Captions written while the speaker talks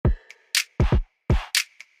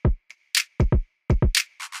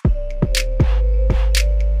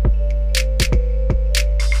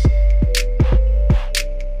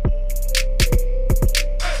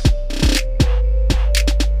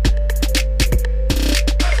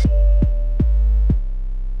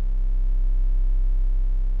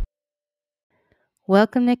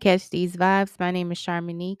Welcome to Catch These Vibes. My name is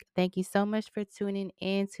Charmonique. Thank you so much for tuning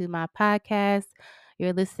in to my podcast.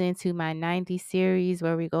 You're listening to my 90s series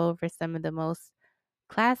where we go over some of the most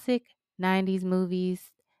classic 90s movies.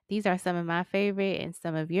 These are some of my favorite and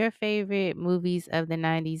some of your favorite movies of the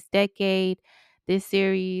 90s decade. This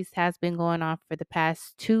series has been going on for the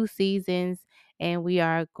past 2 seasons, and we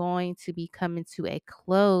are going to be coming to a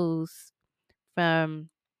close from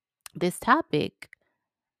this topic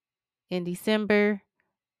in December.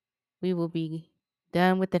 We will be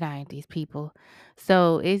done with the 90s, people.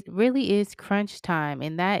 So it really is crunch time.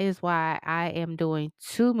 And that is why I am doing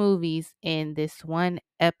two movies in this one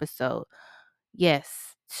episode.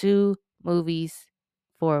 Yes, two movies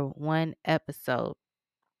for one episode.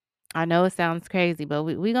 I know it sounds crazy, but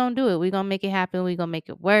we going to do it. We're going to make it happen. We're going to make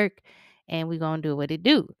it work. And we're going to do what it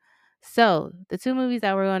do. So the two movies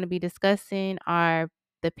that we're going to be discussing are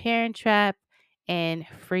The Parent Trap and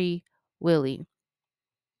Free Willy.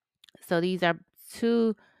 So these are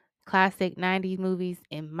two classic 90s movies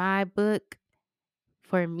in my book.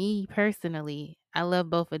 For me personally, I love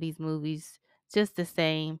both of these movies just the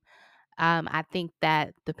same. I think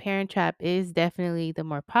that The Parent Trap is definitely the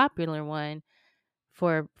more popular one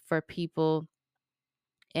for people.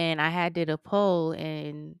 And I had did a poll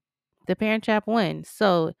and The Parent Trap won.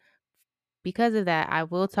 So because of that, I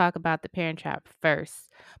will talk about The Parent Trap first.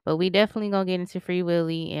 But we definitely gonna get into Free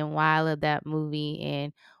Willy and why I love that movie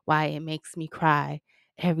and why it makes me cry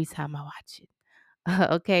every time I watch it.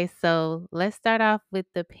 Okay, so let's start off with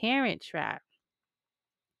The Parent Trap.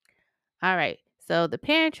 All right, so The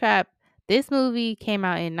Parent Trap, this movie came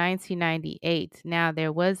out in 1998. Now,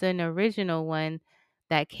 there was an original one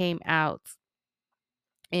that came out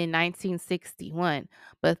in 1961,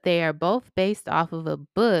 but they are both based off of a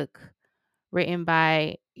book written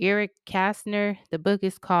by Eric Kastner. The book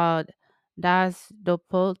is called Das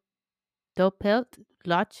Doppeltlachen.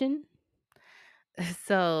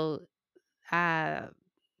 So, uh,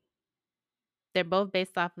 they're both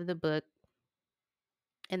based off of the book.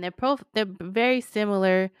 And they're very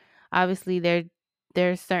similar. Obviously,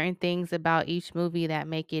 there's certain things about each movie that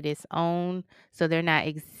make it its own, so they're not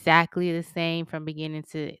exactly the same from beginning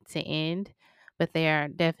to end, but they are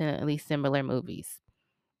definitely similar movies.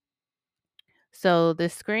 So the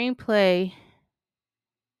screenplay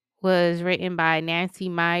was written by Nancy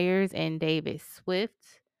Myers and David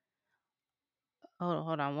Swift.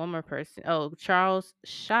 Hold on, one more person. Oh, Charles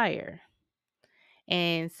Shire.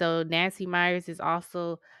 And so Nancy Myers is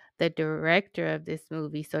also the director of this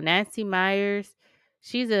movie. So Nancy Myers,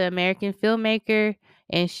 she's an American filmmaker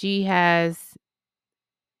and she has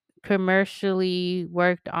commercially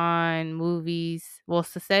worked on movies, well,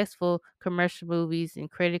 successful commercial movies and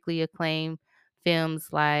critically acclaimed films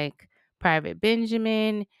like Private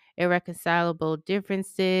Benjamin, Irreconcilable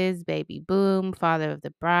Differences, Baby Boom, Father of the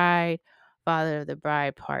Bride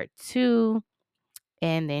Part 2.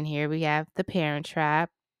 And then here we have The Parent Trap.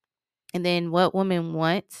 And then What Women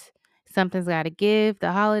Want, Something's Gotta Give,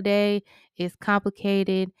 The Holiday, Is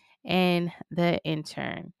Complicated, and The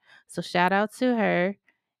Intern. So shout out to her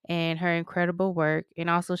and her incredible work, and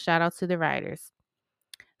also shout out to the writers.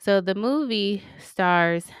 So the movie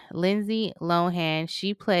stars Lindsay Lohan.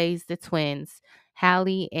 She plays the twins,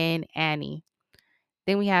 Hallie and Annie.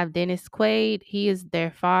 Then we have Dennis Quaid. He is their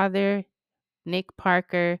father, Nick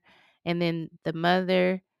Parker. And then the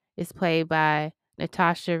mother is played by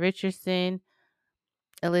Natasha Richardson.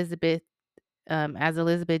 Elizabeth as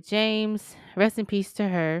Elizabeth James. Rest in peace to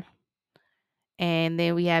her. And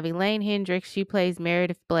then we have Elaine Hendricks. She plays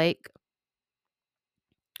Meredith Blake.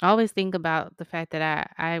 I always think about the fact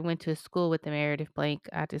that I went to a school with the Meredith Blake.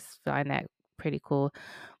 I just find that pretty cool.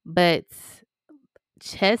 But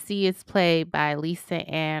Chessie is played by Lisa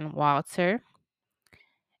Ann Walter.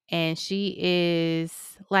 And she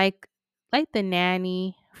is like the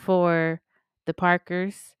nanny for the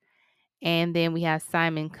Parkers. And then we have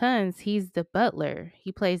Simon Kunz. He's the butler.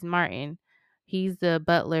 He plays Martin. He's the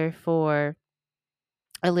butler for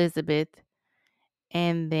Elizabeth.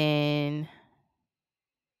 And then,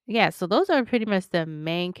 yeah, so those are pretty much the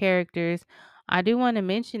main characters. I do want to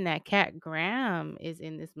mention that Kat Graham is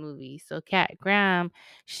in this movie. So Kat Graham,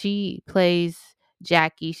 she plays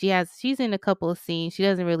Jackie. She's in a couple of scenes. She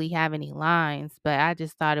doesn't really have any lines, but I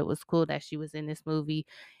just thought it was cool that she was in this movie.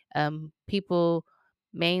 People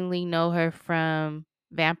mainly know her from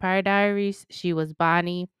Vampire Diaries. She was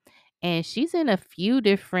Bonnie, and she's in a few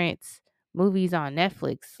different movies on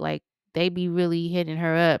Netflix. Like they be really hitting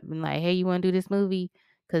her up and like, "Hey, you want to do this movie?"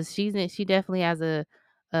 Because she definitely has a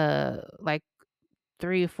like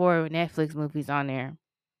 3 or 4 Netflix movies on there.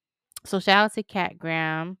 So shout out to Kat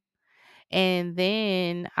Graham. And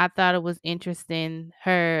then I thought it was interesting.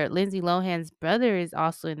 Her Lindsay Lohan's brother is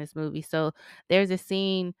also in this movie. So there's a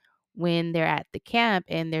scene when they're at the camp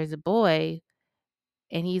and there's a boy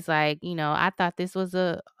and he's like, I thought this was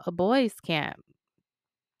a boys' camp.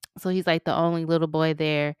 So he's like the only little boy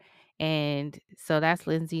there. And so that's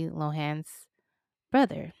Lindsay Lohan's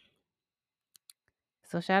brother.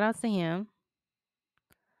 So shout out to him.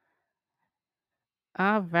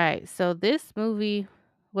 All right. So this movie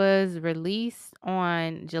was released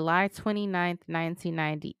on July 29th,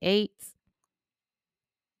 1998.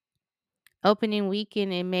 Opening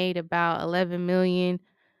weekend, it made about $11 million.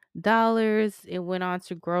 It went on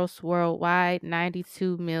to gross worldwide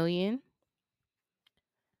 92 million.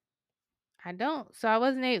 I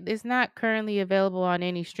wasn't able, it's not currently available on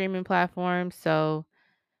any streaming platform. So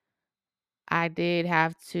I did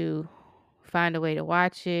have to find a way to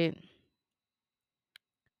watch it.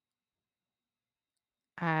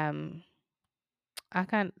 Um, I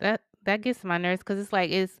kind that gets my nerves because it's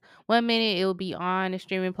like it's 1 minute it'll be on a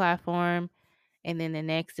streaming platform and then the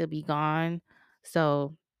next it'll be gone.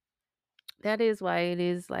 So that is why it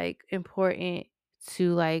is like important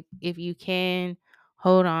to, like, if you can,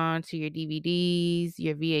 hold on to your DVDs,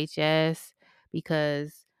 your VHS,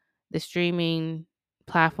 because the streaming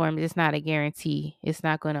platform is not a guarantee. It's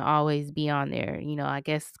not going to always be on there. I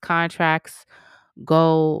guess contracts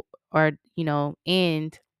go or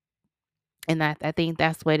end, and I think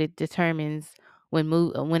that's what it determines when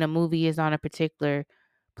a movie is on a particular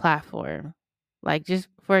platform. Like, just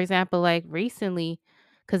for example, like recently,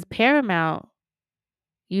 because Paramount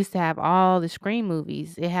used to have all the Scream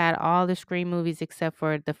movies. It had all the Scream movies except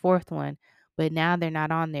for the fourth one, but now they're not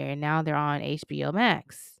on there, and now they're on HBO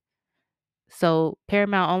Max. So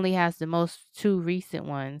Paramount only has the most two recent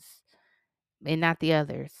ones and not the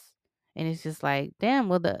others. And it's just like, damn,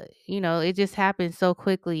 well, it just happens so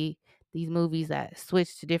quickly, these movies that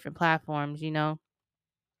switch to different platforms.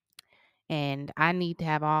 And I need to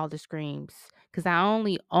have all the Screams because I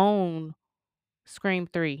only own Scream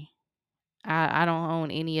 3. I don't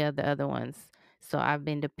own any of the other ones. So I've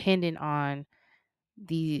been dependent on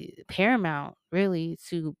the Paramount really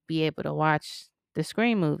to be able to watch the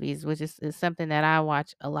Scream movies, which is something that I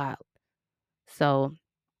watch a lot. So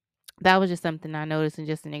that was just something I noticed, and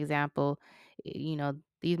just an example.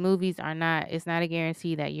 These movies are not, it's not a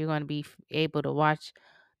guarantee that you're going to be able to watch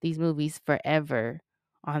these movies forever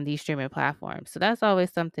on these streaming platforms. So that's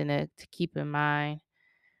always something to keep in mind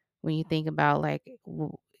when you think about, like,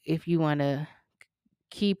 if you want to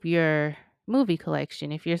keep your movie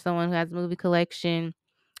collection. If you're someone who has a movie collection,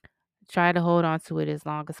 try to hold on to it as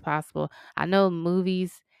long as possible. I know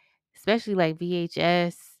movies, especially like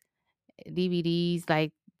VHS, DVDs,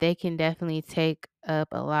 like they can definitely take up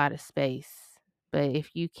a lot of space. But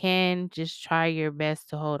if you can, just try your best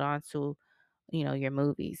to hold on to, your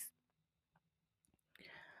movies.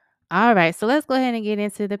 All right, so let's go ahead and get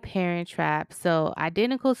into the Parent Trap. So,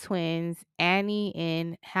 identical twins, Annie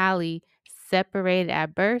and Hallie, separated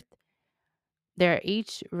at birth. They're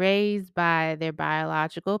each raised by their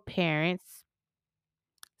biological parents.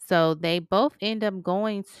 So they both end up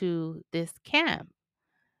going to this camp.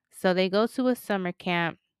 So they go to a summer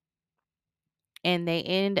camp and they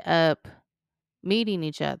end up meeting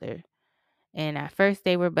each other. And at first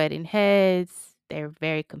they were butting heads. They're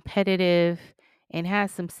very competitive and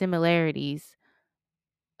has some similarities,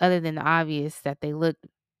 other than the obvious that they look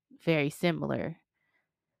very similar.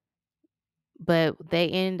 But they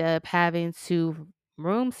end up having to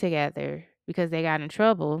room together because they got in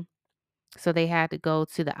trouble. So they had to go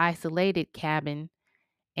to the isolated cabin,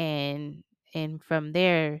 and from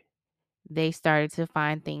there they started to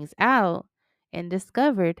find things out and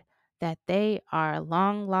discovered that they are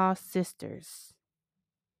long lost sisters,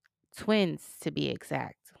 twins to be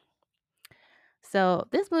exact. So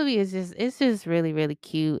this movie is just really really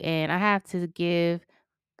cute, and I have to give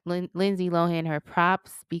Lindsay Lohan her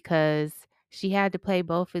props because she had to play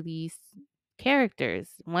both of these characters.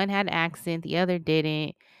 One had an accent, the other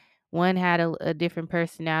didn't. One had a different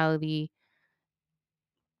personality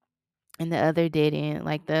and the other didn't.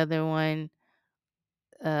 Like, the other one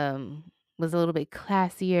was a little bit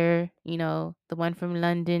classier. The one from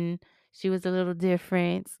London, she was a little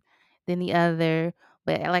different than the other.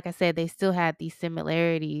 But like I said, they still had these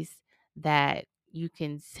similarities that you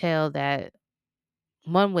can tell that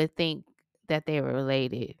one would think that they were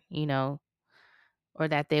related, or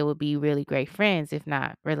that they would be really great friends if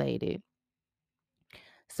not related.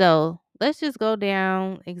 So let's just go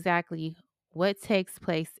down exactly what takes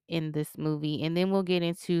place in this movie, and then we'll get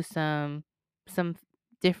into some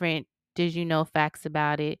different did you know facts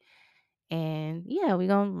about it. And yeah, we're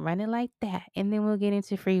gonna run it like that, and then we'll get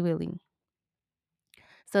into Free Willy.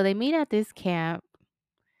 So they meet at this camp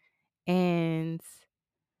and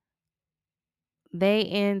they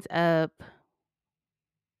end up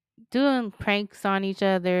doing pranks on each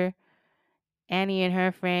other. Annie and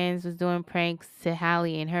her friends was doing pranks to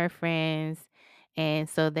Hallie and her friends. And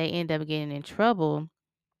so they end up getting in trouble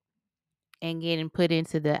and getting put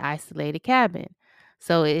into the isolated cabin.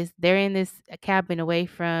 So they're in this cabin away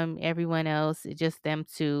from everyone else, it's just them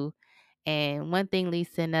two. And one thing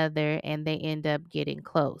leads to another, and they end up getting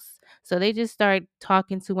close. So they just start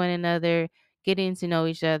talking to one another, getting to know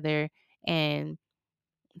each other, and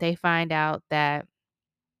they find out that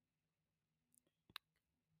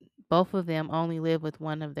both of them only live with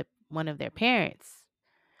one of their parents.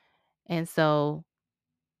 And so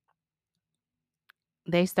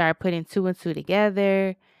they start putting two and two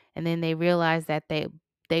together, and then they realize that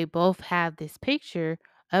they both have this picture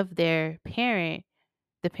of their parent,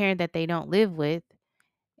 the parent that they don't live with,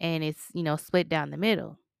 and it's, split down the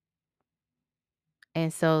middle.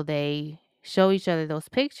 And so they show each other those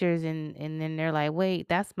pictures, and then they're like, "Wait,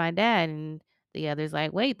 that's my dad." And the other's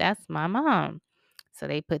like, "Wait, that's my mom." So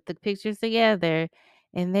they put the pictures together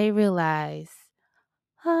and they realize,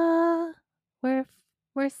 "Ah, we're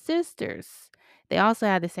we're sisters." They also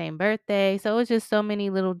had the same birthday. So it was just so many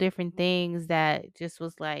little different things that just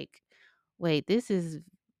was like, "Wait, this is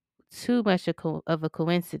too much of a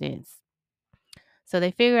coincidence." So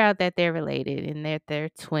they figure out that they're related and that they're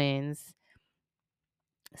twins.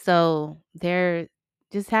 So they're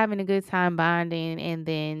just having a good time bonding, and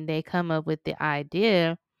then they come up with the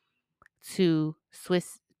idea to switch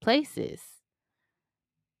places.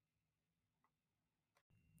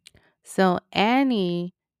 So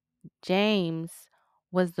Annie James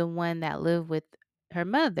was the one that lived with her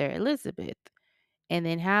mother, Elizabeth. And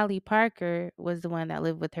then Hallie Parker was the one that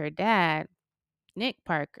lived with her dad, Nick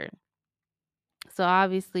Parker. So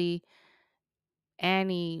obviously,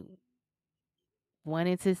 Annie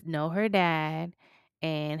wanted to know her dad,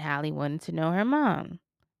 and Hallie wanted to know her mom.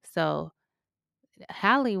 So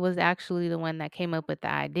Hallie was actually the one that came up with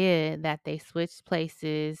the idea that they switched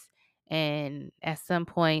places, and at some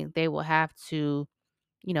point they will have to,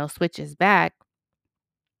 switch us back,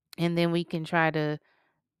 and then we can try to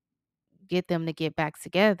get them to get back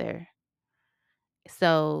together.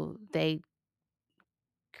 So they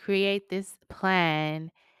create this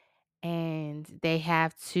plan, and they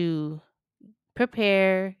have to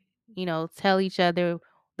prepare, tell each other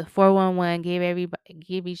the 411,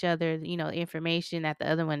 give each other, information that the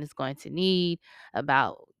other one is going to need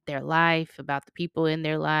about their life, about the people in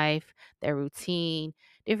their life, their routine,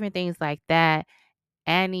 different things like that.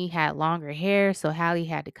 Annie had longer hair, so Hallie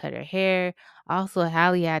had to cut her hair. Also,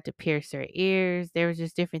 Hallie had to pierce her ears. There was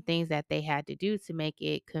just different things that they had to do to make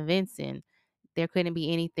it convincing. There couldn't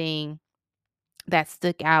be anything that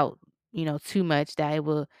stuck out, too much that it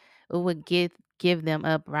would give them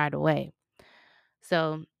up right away.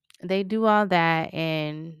 So they do all that,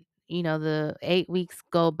 and the 8 weeks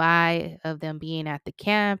go by of them being at the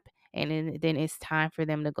camp, and then it's time for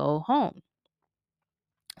them to go home.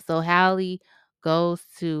 So Hallie goes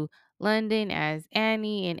to London as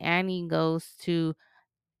Annie, and Annie goes to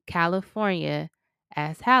California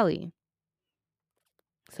as Hallie.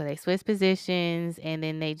 So they switch positions, and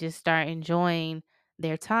then they just start enjoying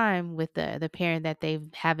their time with the parent that they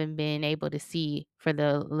haven't been able to see for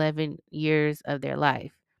the 11 years of their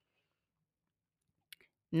life.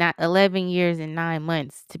 Not 11 years and 9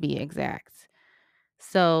 months to be exact.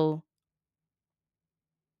 So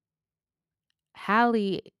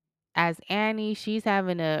Hallie as Annie, she's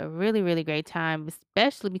having a really, really great time,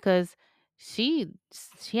 especially because she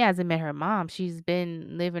she hasn't met her mom. She's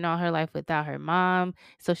been living all her life without her mom.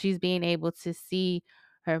 So she's being able to see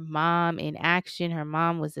her mom in action. Her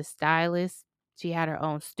mom was a stylist. She had her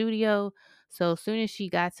own studio. So as soon as she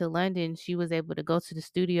got to London, she was able to go to the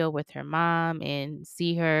studio with her mom and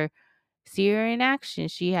see her in action.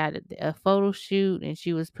 She had a photo shoot, and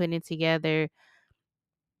she was putting together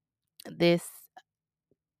this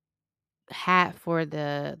hat for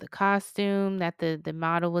the costume that the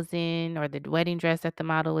model was in, or the wedding dress that the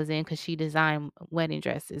model was in, because she designed wedding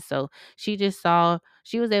dresses. So she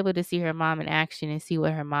was able to see her mom in action and see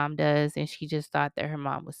what her mom does, and she just thought that her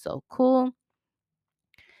mom was so cool.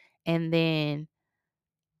 And then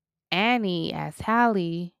Annie as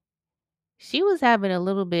Hallie, she was having a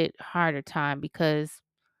little bit harder time because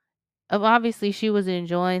of, obviously, she was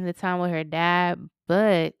enjoying the time with her dad,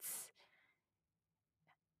 but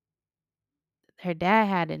her dad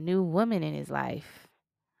had a new woman in his life.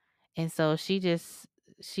 And so she just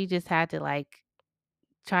had to, like,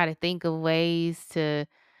 try to think of ways to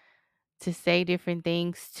say different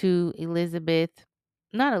things to Elizabeth.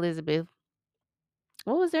 Not Elizabeth.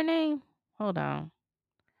 What was her name? Hold on.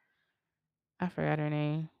 I forgot her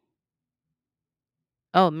name.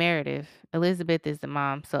 Oh, Meredith. Elizabeth is the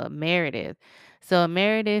mom. So Meredith. So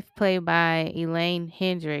Meredith, played by Elaine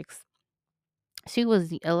Hendricks, she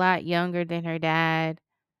was a lot younger than her dad,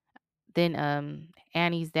 than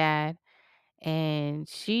Annie's dad, and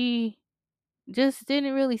she just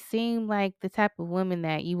didn't really seem like the type of woman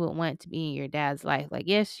that you would want to be in your dad's life. Like,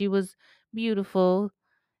 yes, she was beautiful,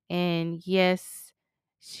 and yes,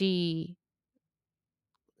 she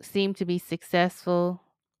seemed to be successful,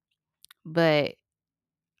 but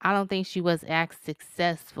I don't think she was as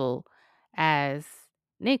successful as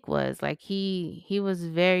Nick was. Like, he was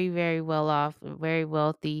very, very well off, very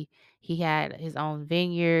wealthy. He had his own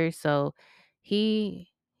vineyard, so he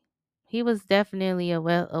he was definitely a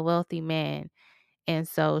wealthy man. And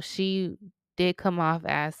so she did come off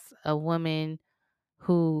as a woman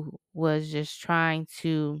who was just trying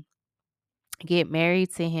to get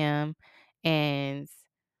married to him and,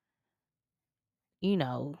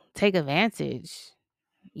 take advantage,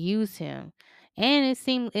 use him. And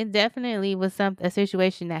it definitely was a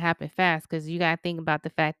situation that happened fast, because you got to think about the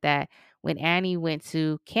fact that when Annie went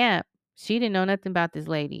to camp, she didn't know nothing about this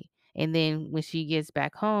lady. And then when she gets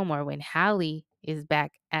back home, or when Hallie is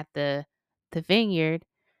back at the vineyard,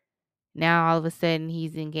 now all of a sudden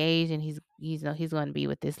he's engaged, and he's going to be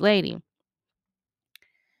with this lady.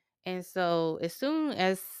 And so as soon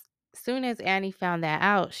as Annie found that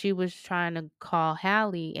out, she was trying to call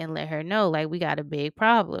Hallie and let her know, like, we got a big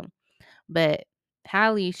problem. But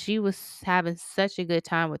Hallie, she was having such a good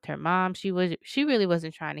time with her mom. She really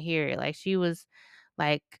wasn't trying to hear it. Like, she was,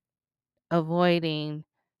 like, avoiding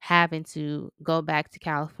having to go back to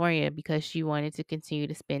California, because she wanted to continue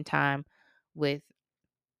to spend time with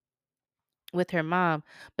her mom.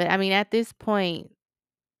 But I mean, at this point,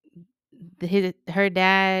 her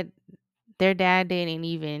dad their dad didn't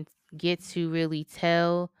even get to really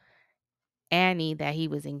tell Annie that he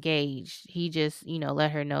was engaged. He just,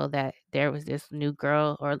 let her know that there was this new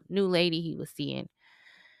girl or new lady he was seeing.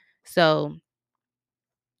 So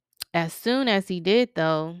as soon as he did,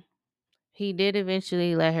 though, he did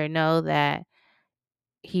eventually let her know that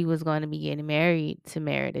he was going to be getting married to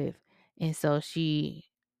Meredith. And so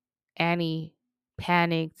Annie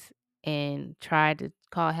panicked and tried to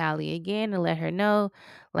call Hallie again to let her know,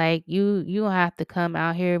 like, you don't have to come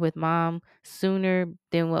out here with mom sooner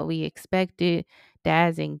than what we expected.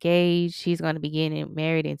 Dad's engaged. She's going to be getting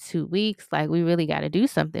married in 2 weeks. Like, we really got to do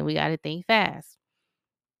something. We got to think fast.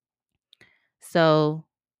 So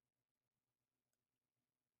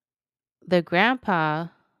the grandpa,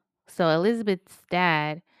 so Elizabeth's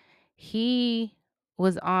dad, he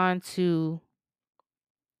was on to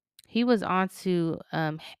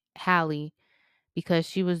Hallie, because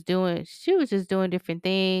she was just doing different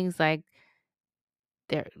things, like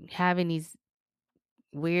they're having these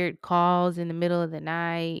weird calls in the middle of the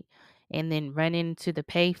night, and then running to the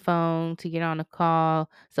payphone to get on a call.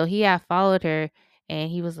 So he had followed her,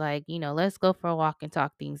 and he was like, let's go for a walk and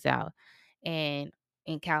talk things out. And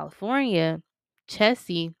in California,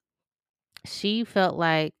 Chessie, she felt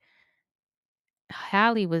like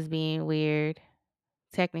Hallie was being weird.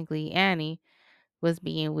 Technically, Annie was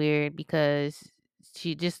being weird, because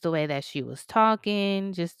she just the way that she was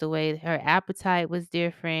talking, just the way her appetite was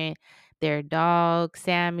different. Their dog,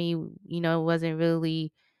 Sammy, wasn't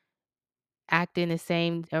really acting the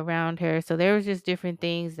same around her. So there was just different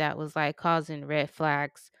things that was like causing red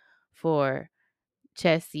flags for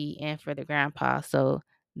Chessie and for the grandpa. So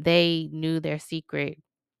they knew their secret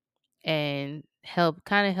and helped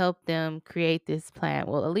them create this plan.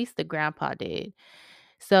 Well, at least the grandpa did.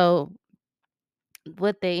 So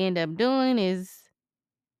what they end up doing is,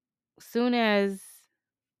 soon as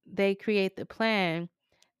they create the plan,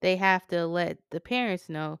 they have to let the parents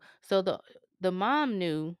know. So the mom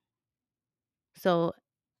knew. So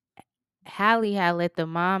Hallie had let the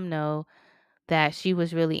mom know that she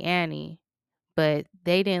was really Annie, but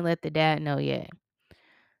they didn't let the dad know yet.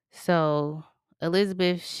 So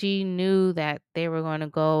Elizabeth, she knew that they were going to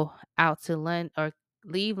go out to London, or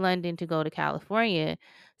leave London to go to California,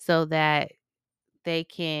 so that they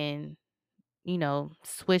can,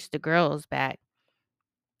 switch the girls back.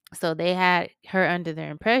 So they had her under the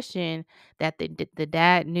impression that the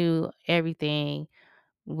dad knew everything,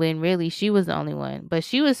 when really she was the only one. But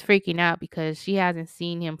she was freaking out, because she hasn't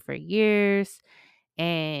seen him for years,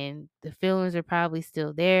 and the feelings are probably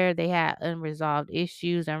still there. They had unresolved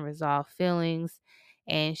issues, unresolved feelings,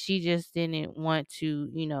 and she just didn't want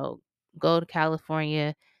to, go to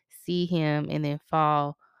California, see him, and then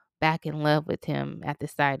fall back in love with him at the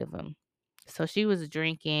sight of him. So she was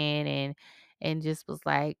drinking, and just was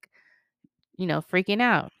like freaking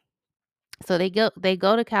out. So they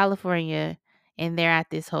go to California, and they're at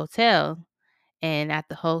this hotel, and at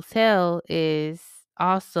the hotel is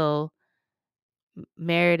also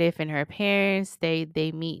Meredith and her parents.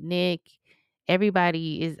 They meet Nick.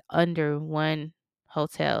 Everybody is under one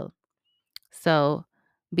hotel. So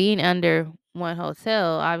being under one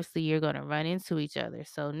hotel, obviously you're gonna run into each other.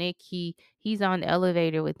 So Nick, he's on the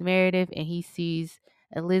elevator with Meredith, and he sees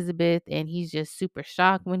Elizabeth, and he's just super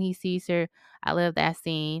shocked when he sees her. I love that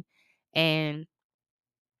scene. And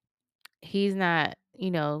he's not,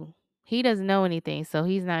 he doesn't know anything, so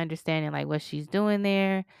he's not understanding like what she's doing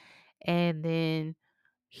there. And then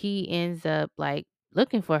he ends up like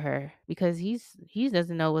looking for her because he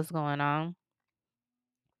doesn't know what's going on.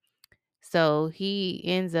 So he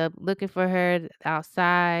ends up looking for her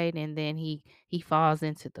outside, and then he falls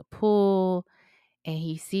into the pool, and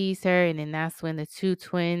he sees her, and then that's when the two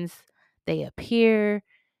twins, they appear.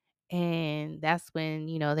 And that's when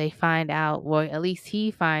they find out, or at least he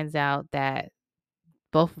finds out, that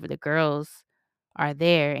both of the girls are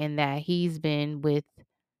there, and that he's been with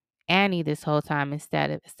Annie this whole time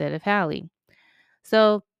instead of Hallie.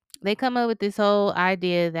 So they come up with this whole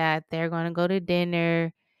idea that they're going to go to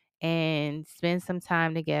dinner and spend some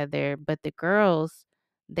time together. But the girls,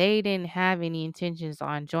 they didn't have any intentions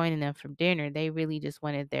on joining them for dinner. They really just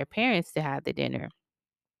wanted their parents to have the dinner.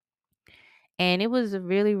 And it was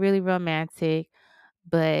really, really romantic.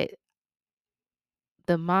 But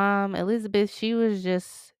the mom, Elizabeth, she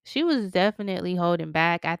was definitely holding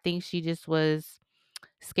back. I think she just was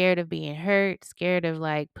scared of being hurt, scared of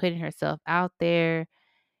like putting herself out there.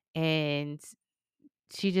 And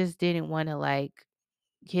she just didn't want to like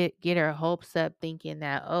get her hopes up, thinking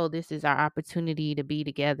that, oh, this is our opportunity to be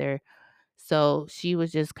together. So she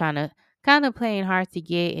was just kind of playing hard to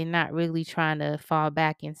get, and not really trying to fall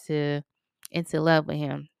back into love with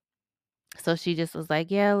him. So she just was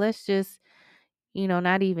like, yeah, let's just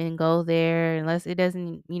not even go there unless it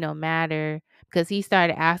doesn't, matter. Because he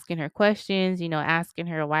started asking her questions, asking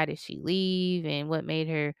her why did she leave and what made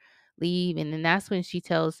her leave. And then that's when she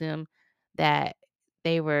tells him that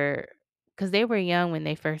they were, because they were young when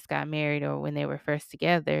they first got married, or when they were first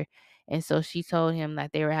together. And so she told him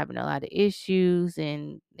that they were having a lot of issues,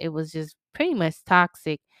 and it was just pretty much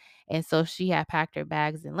toxic. And so she had packed her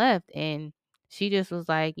bags and left. And she just was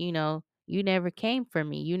like, you never came for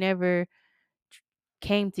me. You never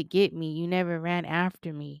came to get me. You never ran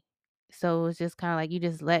after me. So it was just kind of like you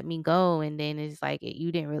just let me go, and then it's like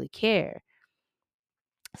you didn't really care.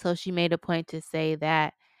 So she made a point to say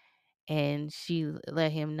that, and she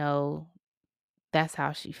let him know that's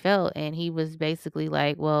how she felt. And he was basically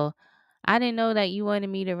like, well, I didn't know that you wanted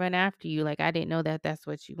me to run after you. Like, I didn't know that that's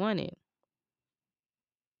what you wanted.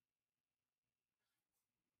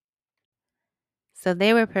 So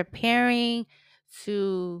they were preparing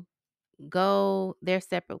to go their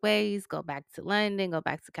separate ways, go back to London, go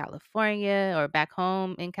back to California, or back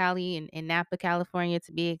home in Cali, in Napa, California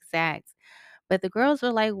to be exact. But the girls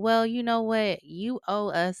were like, well, you know what? You owe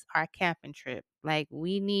us our camping trip. Like,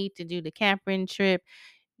 we need to do the camping trip.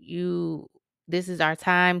 You, this is our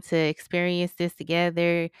time to experience this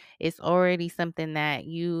together. It's already something that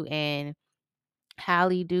you and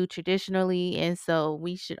Hallie do traditionally. And so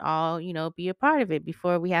we should all, be a part of it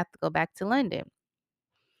before we have to go back to London.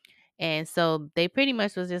 And so they pretty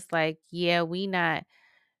much was just like, yeah, we not,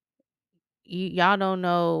 y'all don't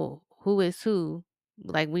know who is who.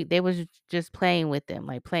 Like, they was just playing with them,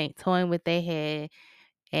 like playing, toying with their head,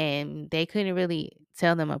 and they couldn't really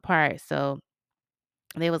tell them apart. So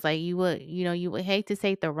they was like, you would hate to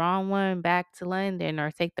take the wrong one back to London, or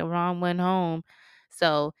take the wrong one home.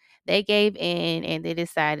 So they gave in, and they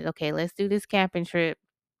decided, okay, let's do this camping trip.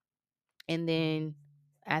 And then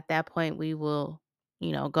at that point, we will,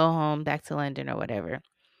 go home back to London or whatever.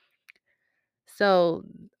 So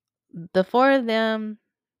the four of them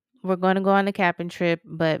were going to go on the camping trip,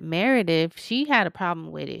 but Meredith, she had a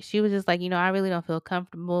problem with it. She was just like, I really don't feel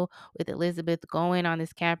comfortable with Elizabeth going on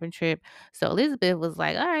this camping trip. So Elizabeth was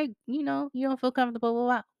like, all right, you don't feel comfortable.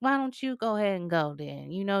 Well, why don't you go ahead and go then?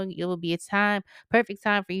 It will be a perfect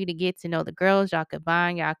time for you to get to know the girls. Y'all could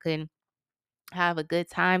bond. Y'all could have a good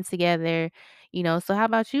time together. So how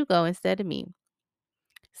about you go instead of me?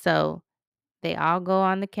 So they all go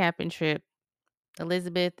on the camping trip.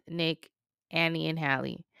 Elizabeth, Nick, Annie, and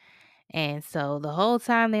Hallie. And so the whole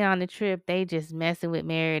time they on the trip, they just messing with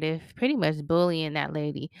Meredith, pretty much bullying that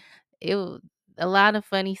lady. A lot of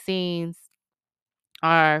funny scenes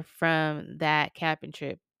are from that camping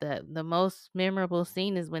trip. The most memorable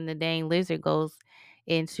scene is when the dang lizard goes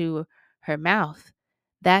into her mouth.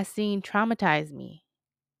 That scene traumatized me.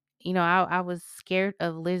 I was scared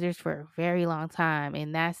of lizards for a very long time,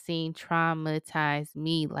 and that scene traumatized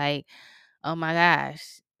me. Like, oh my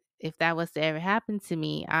gosh, if that was to ever happen to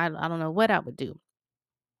me, I don't know what I would do.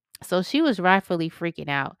 So she was rightfully freaking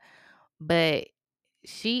out, but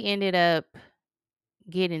she ended up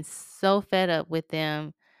getting so fed up with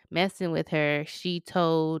them messing with her. She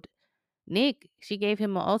told Nick, she gave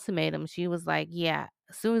him an ultimatum. She was like, "Yeah,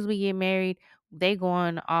 as soon as we get married, they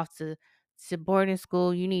going off to boarding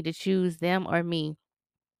school. You need to choose them or me."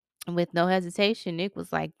 And with no hesitation, Nick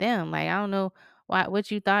was like, "Them. Like, I don't know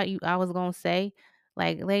what you thought I was gonna say.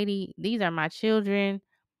 Like, lady, these are my children.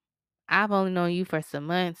 I've only known you for some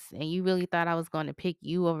months, and you really thought I was going to pick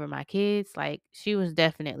you over my kids?" Like, she was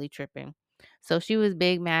definitely tripping. So she was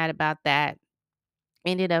big mad about that.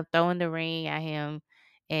 Ended up throwing the ring at him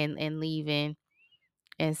and leaving.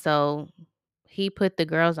 And so he put the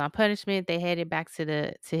girls on punishment. They headed back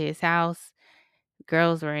to his house.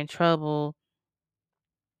 Girls were in trouble.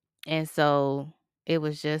 And so it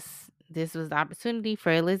was just this was the opportunity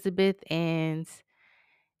for Elizabeth and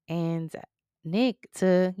Nick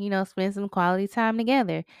to, spend some quality time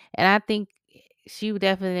together. And I think she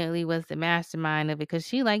definitely was the mastermind of it, because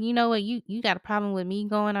she like, you know what, you got a problem with me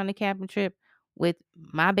going on a camping trip with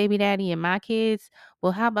my baby daddy and my kids.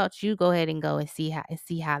 Well, how about you go ahead and go and see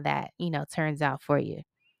how that, turns out for you.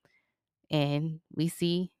 And we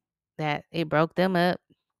see that it broke them up.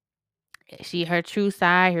 Her true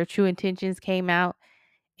side, her true intentions came out,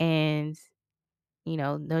 and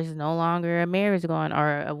there's no longer a marriage going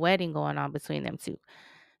or a wedding going on between them two.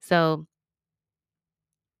 So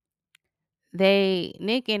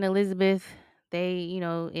Nick and Elizabeth, they,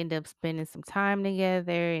 end up spending some time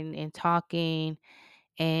together and talking,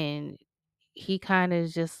 and he kind of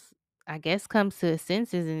just, I guess, comes to his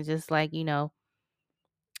senses and just like,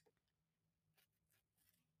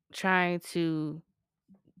 trying to,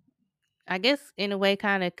 I guess, in a way,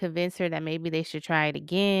 kind of convince her that maybe they should try it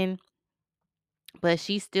again. But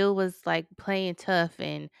she still was like playing tough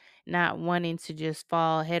and not wanting to just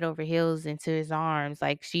fall head over heels into his arms.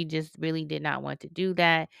 Like, she just really did not want to do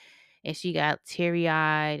that. And she got teary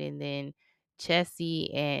eyed. And then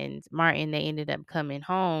Chessie and Martin, they ended up coming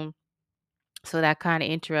home. So that kind of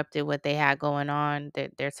interrupted what they had going on,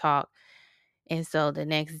 their talk. And so the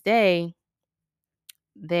next day,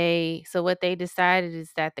 so what they decided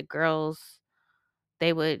is that the girls,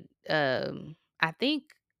 they would, I think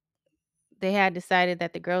they had decided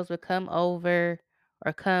that the girls would come over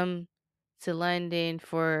or come to London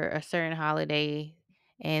for a certain holiday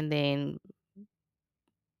and then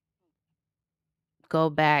go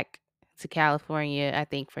back to California, I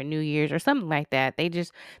think, for New Year's or something like that.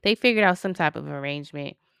 They figured out some type of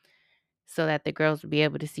arrangement so that the girls would be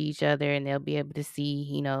able to see each other and they'll be able to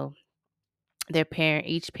see,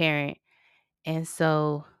 each parent. And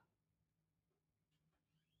so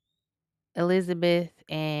Elizabeth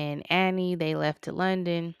and Annie, they left to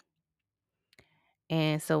London.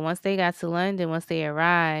 And so once they got to London, once they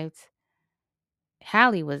arrived,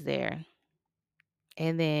 Hallie was there.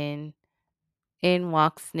 And then in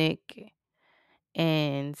walks Nick.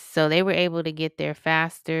 And so they were able to get there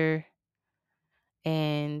faster.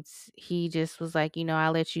 And he just was like, I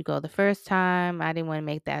let you go the first time. I didn't want to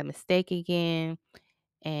make that mistake again.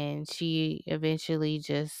 And she eventually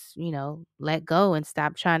just, let go and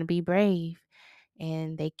stopped trying to be brave.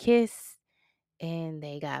 And they kissed and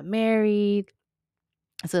they got married.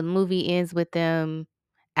 So the movie ends with them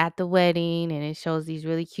at the wedding, and it shows these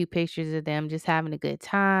really cute pictures of them just having a good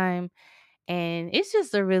time. And it's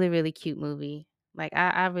just a really, really cute movie. Like,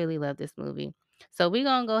 I really love this movie. So we're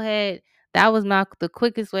gonna go ahead. That was the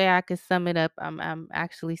quickest way I could sum it up. I'm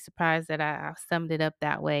actually surprised that I summed it up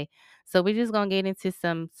that way. So we're just gonna get into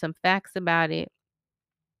some facts about it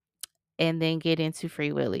and then get into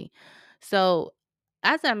Free Willy. So,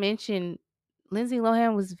 as I mentioned, Lindsay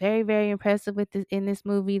Lohan was very, very impressive in this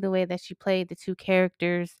movie, the way that she played the two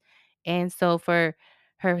characters. And so, for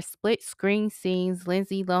her split screen scenes,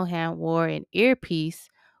 Lindsay Lohan wore an earpiece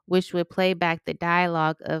which would play back the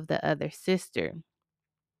dialogue of the other sister.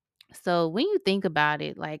 So, when you think about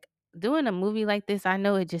it, like doing a movie like this, I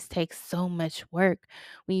know it just takes so much work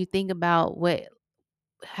when you think about what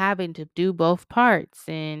having to do both parts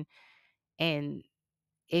and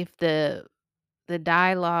if the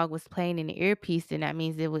dialogue was playing in the earpiece, then that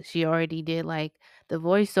means she already did like the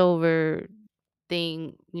voiceover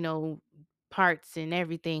thing, parts and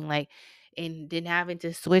everything, like, and then having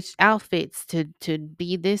to switch outfits to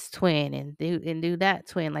be this twin and do that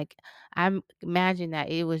twin. Like, imagine that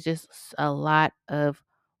it was just a lot of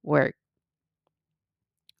work.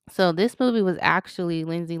 So this movie was actually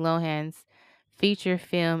Lindsay Lohan's feature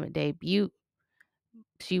film debut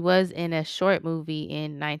She was in a short movie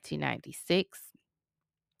in 1996.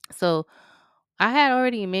 So I had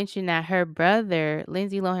already mentioned that her brother,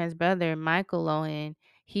 Lindsay Lohan's brother, Michael Lohan,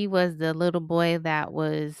 he was the little boy that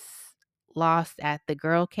was lost at the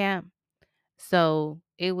girl camp. So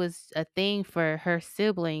it was a thing for her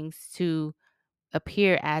siblings to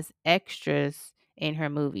appear as extras in her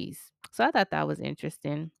movies. So I thought that was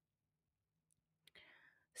interesting.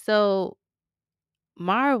 So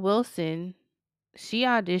Mara Wilson, she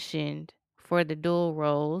auditioned for the dual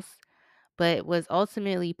roles, but was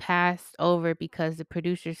ultimately passed over because the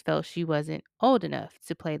producers felt she wasn't old enough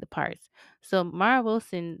to play the parts. So Mara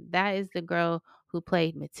Wilson, that is the girl who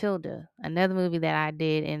played Matilda, another movie that I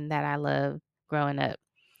did and that I loved growing up.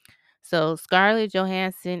 So Scarlett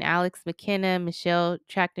Johansson, Alex McKenna, Michelle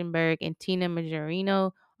Trachtenberg, and Tina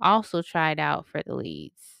Majorino also tried out for the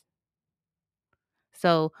leads.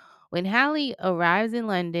 So when Hallie arrives in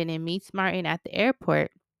London and meets Martin at the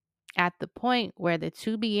airport, at the point where the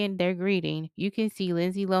two begin their greeting, you can see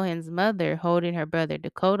Lindsay Lohan's mother holding her brother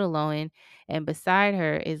Dakota Lohan, and beside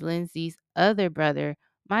her is Lindsay's other brother,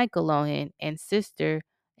 Michael Lohan, and sister,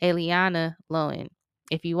 Eliana Lohan.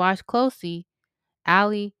 If you watch closely,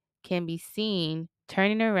 Allie can be seen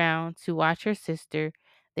turning around to watch her sister,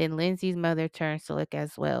 then Lindsay's mother turns to look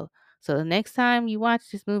as well. So the next time you watch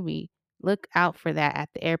this movie, look out for that at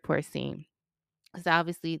the airport scene. Because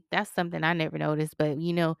obviously that's something I never noticed, but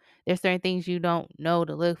there's certain things you don't know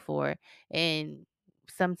to look for. And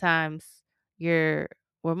sometimes you're,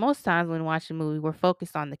 or most times when watching a movie, we're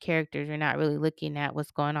focused on the characters. You're not really looking at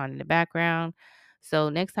what's going on in the background. So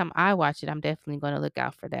next time I watch it, I'm definitely going to look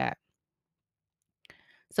out for that.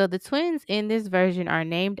 So the twins in this version are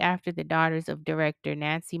named after the daughters of director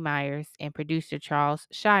Nancy Myers and producer Charles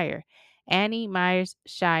Shire, Annie Myers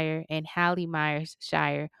Shire and Hallie Myers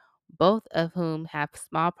Shire, both of whom have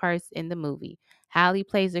small parts in the movie. Hallie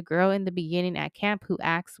plays a girl in the beginning at camp who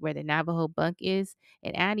asks where the Navajo bunk is,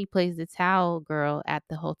 and Annie plays the towel girl at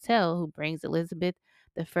the hotel who brings Elizabeth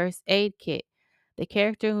the first aid kit. The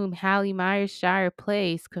character whom Hallie Myers Shire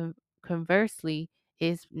plays, conversely,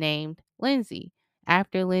 is named Lindsay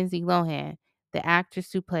after Lindsay Lohan, the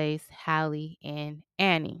actress who plays Hallie and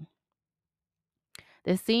Annie.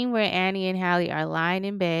 The scene where Annie and Hallie are lying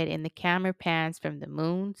in bed and the camera pans from the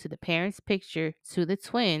moon to the parents' picture to the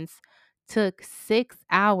twins took 6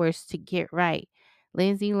 hours to get right.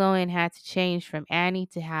 Lindsay Lohan had to change from Annie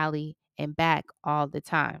to Hallie and back all the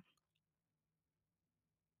time.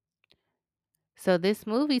 So this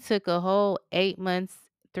movie took a whole 8 months,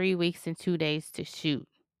 3 weeks, and 2 days to shoot.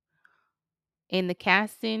 In the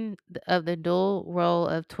casting of the dual role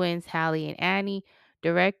of twins Hallie and Annie,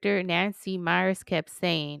 director Nancy Myers kept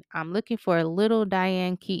saying, "I'm looking for a little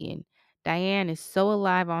Diane Keaton. Diane is so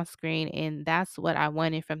alive on screen, and that's what I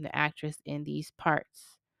wanted from the actress in these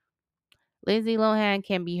parts." Lindsay Lohan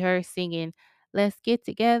can be heard singing, "Let's Get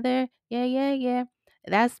Together, yeah, yeah, yeah."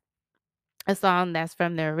 That's a song that's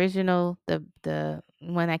from the original, the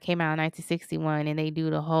one that came out in 1961, and they do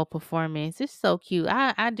the whole performance. It's so cute.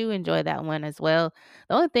 I do enjoy that one as well.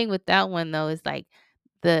 The only thing with that one though is like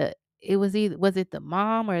the it was either was it the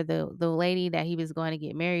mom or the lady that he was going to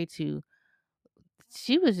get married to.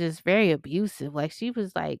 She was just very abusive. Like she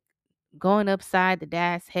was like going upside the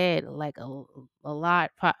dad's head like a lot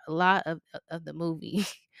of the movie.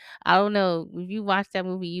 I don't know if you watch that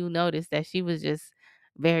movie, you notice that she was just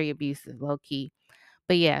very abusive, low key.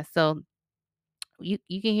 But yeah, so you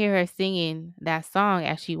can hear her singing that song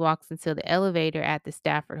as she walks into the elevator at the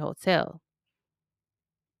Stafford Hotel.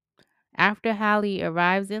 After Hallie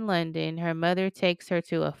arrives in London, her mother takes her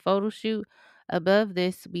to a photo shoot. Above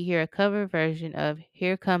this, we hear a cover version of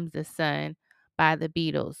Here Comes the Sun by the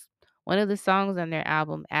Beatles, one of the songs on their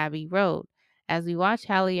album Abbey Road. As we watch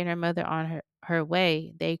Hallie and her mother on her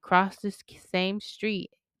way, they cross the same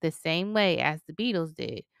street the same way as the Beatles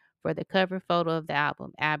did for the cover photo of the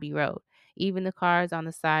album Abbey Road. Even the cars on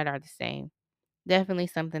the side are the same. Definitely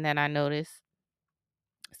something that I noticed.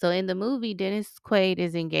 So in the movie, Dennis Quaid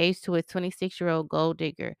is engaged to a 26-year-old gold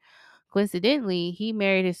digger. Coincidentally, he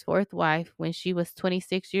married his fourth wife when she was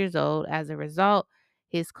 26 years old. As a result,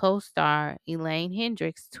 his co-star, Elaine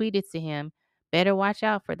Hendricks, tweeted to him, "Better watch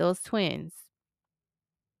out for those twins."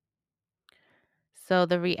 So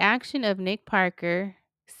the reaction of Nick Parker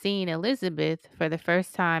seeing Elizabeth for the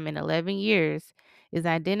first time in 11 years is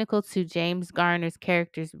identical to James Garner's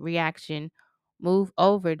character's reaction, "Move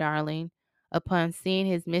over, darling," upon seeing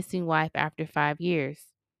his missing wife after 5 years.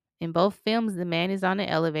 In both films, the man is on the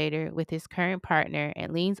elevator with his current partner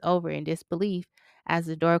and leans over in disbelief as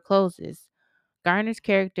the door closes. Garner's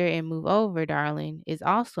character in Move Over, Darling is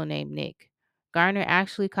also named Nick. Garner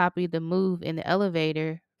actually copied the move in the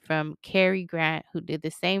elevator from Cary Grant, who did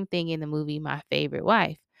the same thing in the movie My Favorite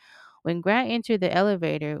Wife. When Grant entered the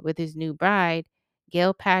elevator with his new bride,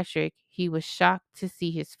 Gail Patrick, he was shocked to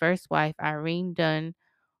see his first wife, Irene Dunn,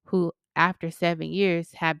 who, after 7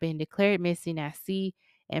 years, had been declared missing at sea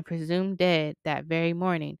and presumed dead that very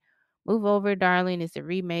morning. Move Over, Darling is a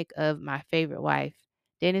remake of My Favorite Wife.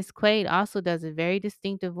 Dennis Quaid also does a very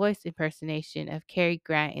distinctive voice impersonation of Cary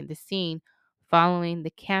Grant in the scene following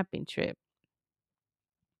the camping trip.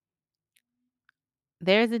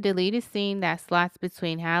 There's a deleted scene that slots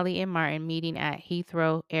between Hallie and Martin meeting at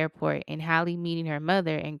Heathrow Airport and Hallie meeting her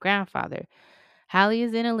mother and grandfather. Hallie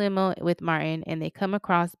is in a limo with Martin and they come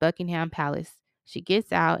across Buckingham Palace. She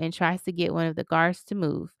gets out and tries to get one of the guards to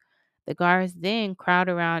move. The guards then crowd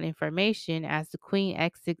around in formation as the Queen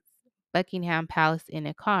exits Buckingham Palace in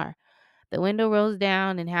a car. The window rolls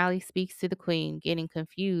down and Hallie speaks to the Queen, getting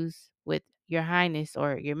confused with Your Highness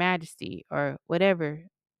or Your Majesty or whatever,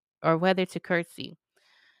 or whether to curtsy.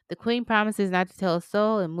 The Queen promises not to tell a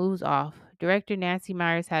soul and moves off. Director Nancy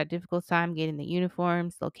Myers had a difficult time getting the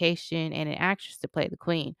uniforms, location, and an actress to play the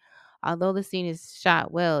Queen. Although the scene is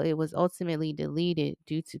shot well, it was ultimately deleted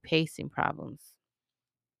due to pacing problems.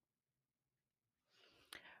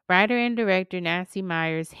 Writer and director Nancy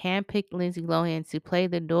Myers handpicked Lindsay Lohan to play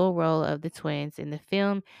the dual role of the twins in the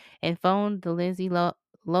film and phoned the Lindsay or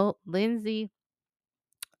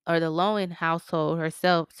the Lohan household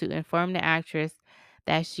herself to inform the actress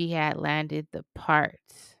that she had landed the part.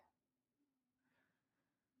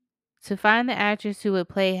 To find the actress who would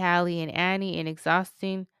play Hallie and Annie, an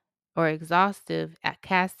exhaustive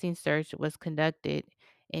casting search was conducted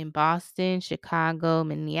in Boston, Chicago,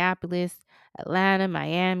 Minneapolis, Atlanta,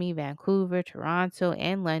 Miami, Vancouver, Toronto,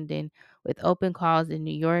 and London, with open calls in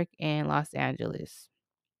New York and Los Angeles.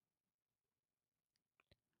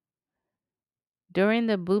 During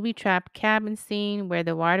the booby trap cabin scene where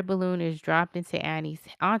the water balloon is dropped onto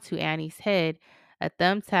Annie's head, a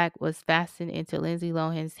thumbtack was fastened into Lindsay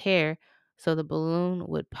Lohan's hair so the balloon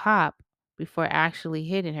would pop before actually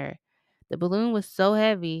hitting her. The balloon was so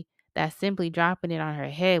heavy that simply dropping it on her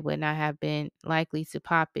head would not have been likely to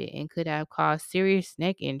pop it and could have caused serious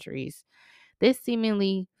neck injuries. This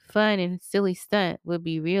seemingly fun and silly stunt would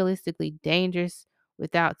be realistically dangerous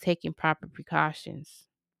without taking proper precautions.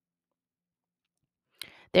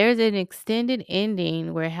 There's an extended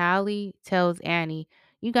ending where Hallie tells Annie,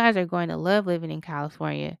 "You guys are going to love living in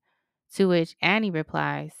California." To which Annie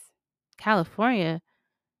replies, "California?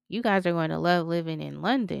 You guys are going to love living in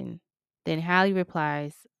London." Then Hallie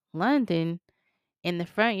replies, "London?" In the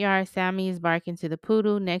front yard, Sammy is barking to the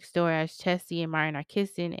poodle next door as Chesty and Martin are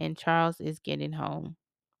kissing and Charles is getting home.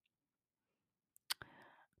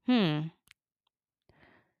 Hmm.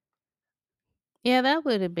 Yeah, that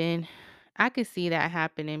would have been. I could see that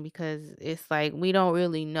happening because it's like we don't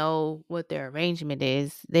really know what their arrangement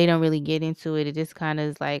is. They don't really get into it. It just kind of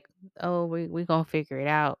is like, oh, we going to figure it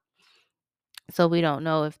out. So we don't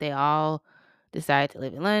know if they all decide to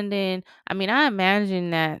live in London. I mean, I would imagine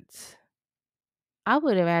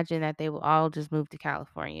that they will all just move to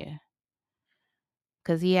California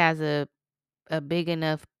because he has a big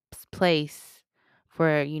enough place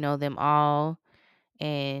for, them all.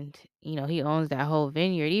 And, he owns that whole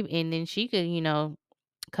vineyard. And then she could,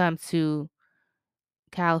 come to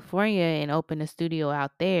California and open a studio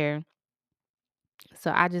out there.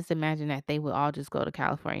 So I just imagine that they would all just go to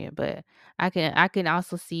California. But I can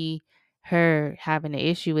also see her having an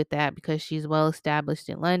issue with that because she's well established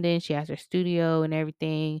in London. She has her studio and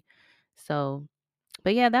everything. So,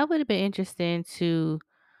 but yeah, that would have been interesting to,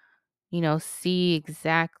 see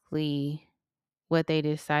exactly what they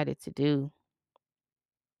decided to do.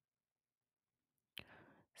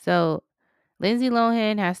 So Lindsay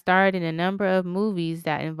Lohan has starred in a number of movies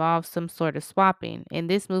that involve some sort of swapping. In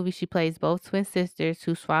this movie, she plays both twin sisters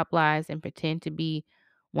who swap lives and pretend to be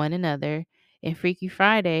one another. In Freaky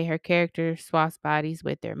Friday, her character swaps bodies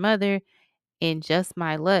with their mother. In Just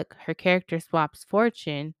My Luck, her character swaps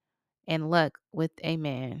fortune and luck with a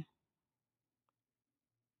man.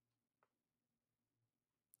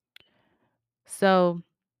 So,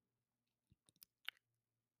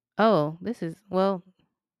 well,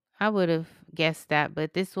 I would have guessed that,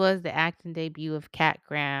 but this was the acting debut of Kat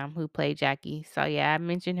Graham, who played Jackie. So yeah, I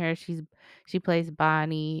mentioned her. She plays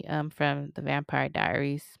Bonnie from The Vampire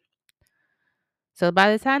Diaries. So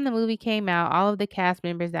by the time the movie came out, all of the cast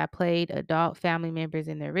members that played adult family members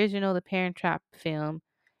in the original The Parent Trap film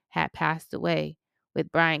had passed away,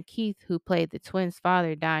 with Brian Keith, who played the twins'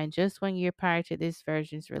 father, dying just 1 year prior to this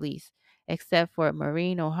version's release, except for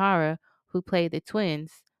Maureen O'Hara, who played the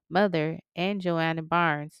twins' mother, and Joanna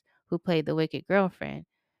Barnes, who played the wicked girlfriend,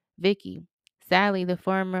 Vicky. Sadly, the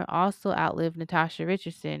former also outlived Natasha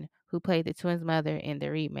Richardson, who played the twins' mother in the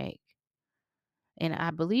remake. And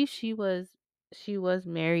I believe she was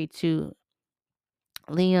married to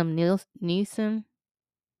Liam Neeson.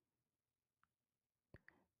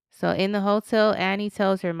 So in the hotel, Annie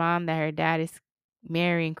tells her mom that her dad is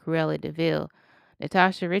marrying Cruella DeVille.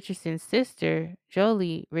 Natasha Richardson's sister,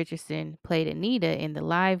 Jolie Richardson, played Anita in the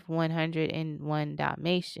live 101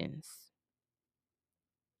 Dalmatians.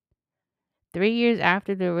 3 years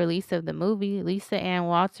after the release of the movie, Lisa Ann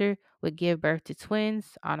Walter would give birth to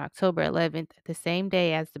twins on October 11th, the same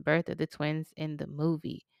day as the birth of the twins in the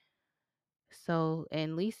movie. So,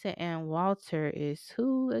 and Lisa Ann Walter is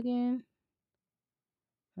who again?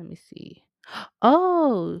 Let me see.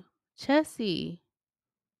 Oh, Chessie.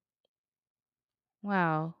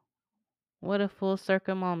 Wow. What a full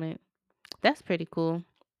circle moment. That's pretty cool.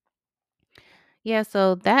 Yeah,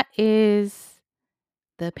 so that is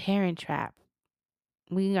The Parent Trap.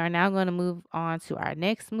 We are now going to move on to our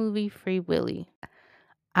next movie, Free Willy.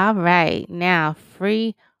 All right, now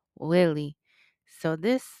Free Willy. So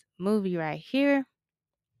this movie right here,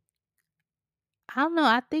 I don't know,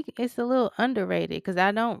 I think it's a little underrated because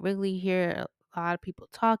I don't really hear a lot of people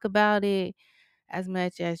talk about it as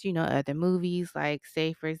much as, other movies, like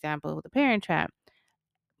say for example, The Parent Trap.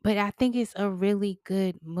 But I think it's a really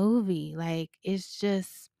good movie. Like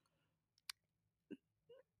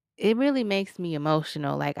it really makes me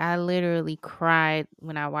emotional. Like I literally cried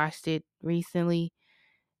when I watched it recently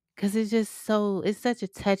cuz it's such a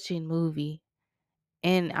touching movie.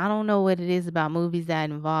 And I don't know what it is about movies that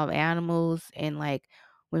involve animals and like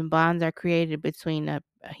when bonds are created between a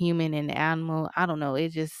human and an animal. I don't know. It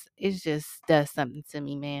just does something to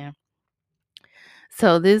me, man.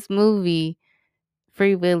 So this movie,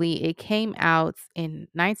 Free Willy, it came out in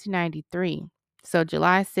 1993. So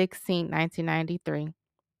July 16, 1993.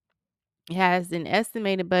 It has an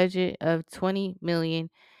estimated budget of 20 million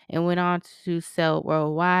and went on to sell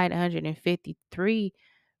worldwide 153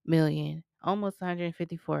 million, almost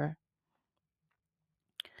 154.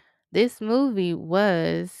 This movie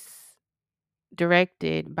was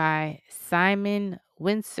directed by Simon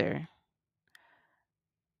Windsor.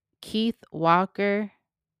 Keith Walker,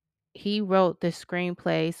 he wrote the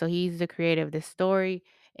screenplay, so he's the creator of the story,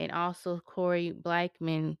 and also Corey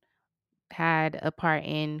Blackman had a part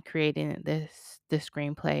in creating the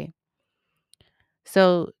screenplay.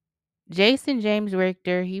 So Jason James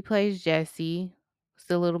Richter, he plays Jesse, who's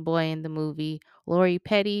the little boy in the movie. Lori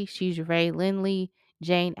Petty, she's Ray Lindley.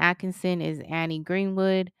 Jane Atkinson is Annie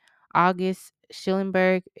Greenwood. August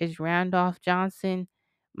Schillenberg is Randolph Johnson.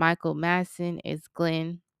 Michael Madsen is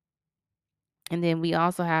Glenn. And then we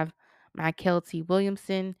also have Michael T.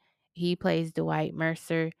 Williamson. He plays Dwight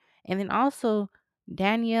Mercer. And then also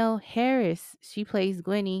Danielle Harris. She plays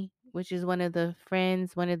Gwenny, which is one of the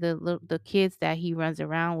friends, one of the kids that he runs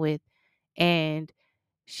around with. And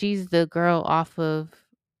she's the girl off of,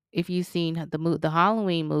 if you've seen the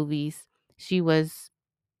Halloween movies, she was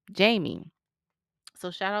Jamie. So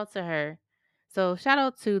shout out to her. So shout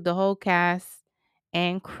out to the whole cast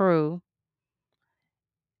and crew.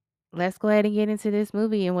 Let's go ahead and get into this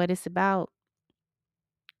movie and what it's about.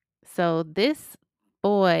 So this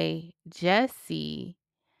boy, Jesse,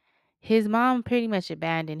 his mom pretty much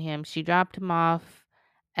abandoned him. She dropped him off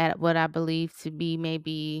at what I believe to be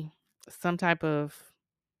maybe some type of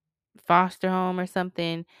foster home or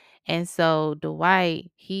something. And so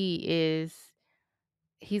Dwight, he's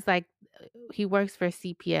like he works for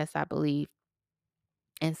CPS, I believe.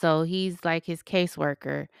 And so he's like his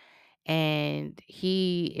caseworker and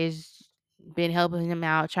he is been helping him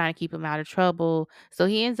out, trying to keep him out of trouble. So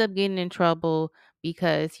he ends up getting in trouble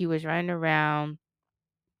because he was running around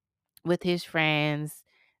with his friends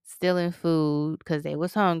stealing food because they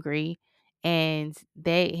was hungry, and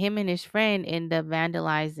him and his friend end up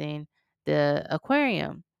vandalizing the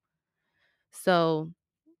aquarium. So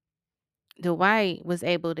Dwight was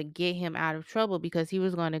able to get him out of trouble because he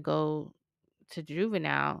was going to go to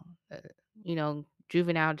juvenile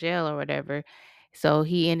jail or whatever. So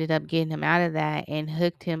he ended up getting him out of that and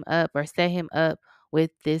hooked him up or set him up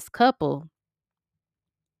with this couple.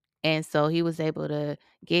 And so he was able to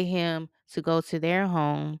get him to go to their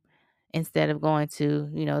home instead of going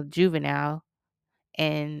to, juvenile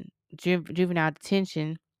and juvenile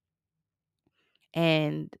detention.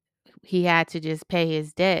 And he had to just pay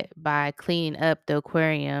his debt by cleaning up the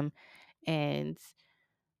aquarium and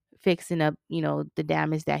fixing up, the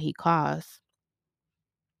damage that he caused.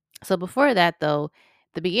 So before that though,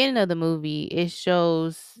 the beginning of the movie, it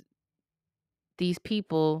shows these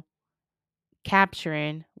people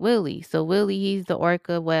capturing Willy. So Willy, he's the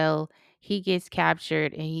orca whale. He gets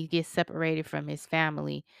captured and he gets separated from his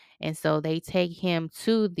family. And so they take him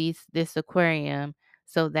to this aquarium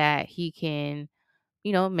so that he can,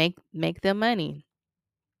 make them money.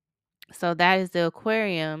 So that is the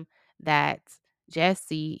aquarium that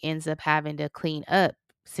Jesse ends up having to clean up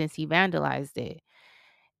since he vandalized it.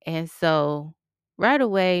 And so right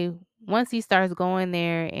away, once he starts going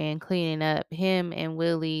there and cleaning up, him and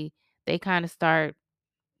Willie, they kind of start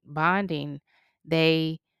bonding.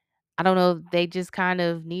 They, I don't know, they just kind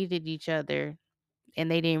of needed each other and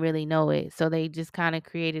they didn't really know it. So they just kind of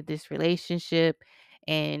created this relationship.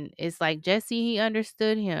 And it's like Jesse, he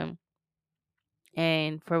understood him.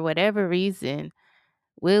 And for whatever reason,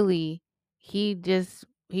 Willie, he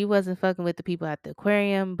wasn't fucking with the people at the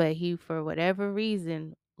aquarium, but he for whatever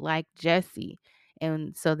reason liked Jesse.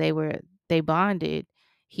 And so they bonded.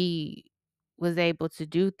 He was able to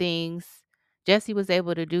do things. Jesse was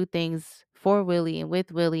able to do things for Willie and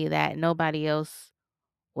with Willie that nobody else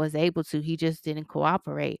was able to. He just didn't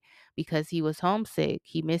cooperate because he was homesick.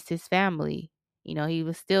 He missed his family. He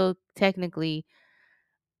was still technically,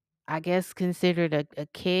 I guess, considered a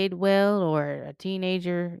kid well or a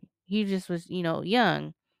teenager. He just was,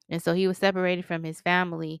 young. And so he was separated from his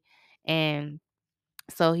family. And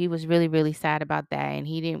so he was really, really sad about that. And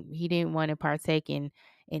he didn't want to partake in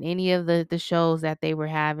any of the shows that they were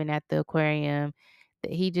having at the aquarium.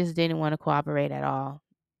 That he just didn't want to cooperate at all.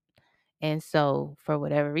 And so for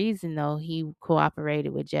whatever reason though, he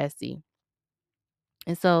cooperated with Jesse.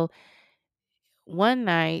 And so one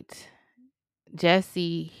night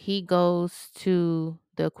Jesse, he goes to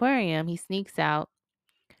the aquarium, he sneaks out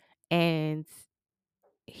and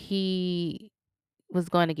he was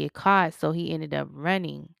going to get caught, so he ended up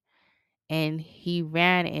running and he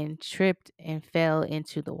ran and tripped and fell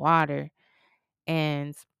into the water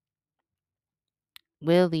and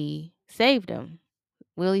Willie saved him.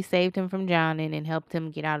 Willie saved him from drowning and helped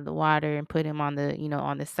him get out of the water and put him on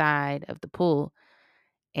the side of the pool.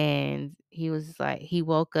 And he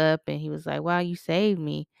woke up and he was like, "Wow, you saved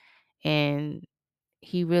me." And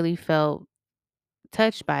he really felt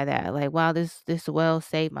touched by that. Like, wow, this well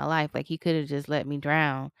saved my life. Like he could have just let me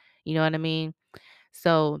drown. You know what I mean?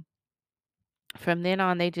 So from then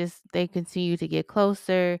on they continue to get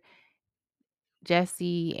closer.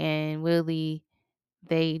 Jesse and Willie,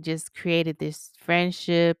 they just created this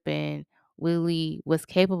friendship and Willie was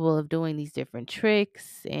capable of doing these different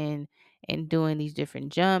tricks and doing these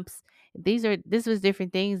different jumps. This was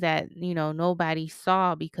different things that, nobody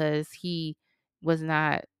saw because was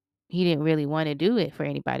not he didn't really want to do it for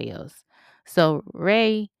anybody else. So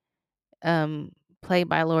Ray, um played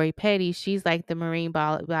by Lori Petty, she's like the marine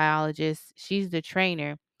biologist. She's the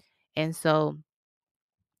trainer. And so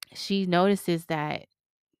she notices that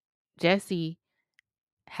Jesse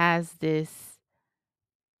has this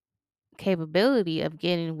capability of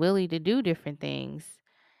getting Willie to do different things.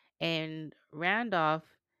 And Randolph,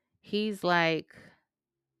 he's like,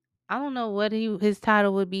 I don't know what his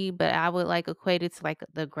title would be, but I would like equate it to like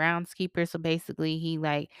the groundskeeper. So basically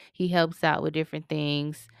he helps out with different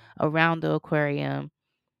things around the aquarium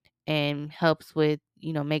and helps with,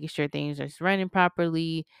 making sure things are running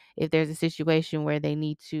properly. If there's a situation where they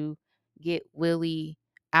need to get Willie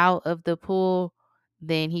out of the pool,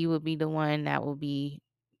 then he would be the one that will be,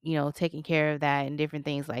 taking care of that and different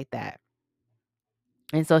things like that.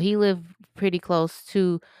 And so he lived pretty close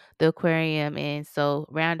to the aquarium. And so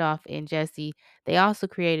Randolph and Jesse, they also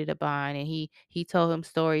created a bond. And he told him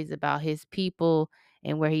stories about his people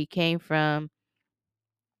and where he came from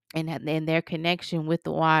and their connection with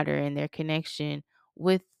the water and their connection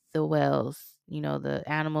with the whales, the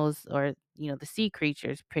animals or, the sea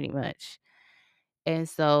creatures pretty much. And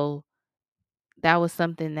so that was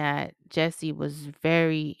something that Jesse was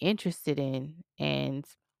very interested in. And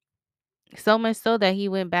so much so that he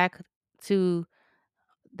went back to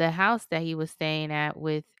the house that he was staying at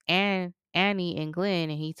with Annie and Glenn,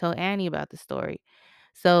 and he told Annie about the story.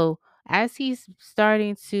 So as he's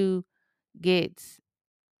starting to get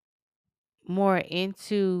more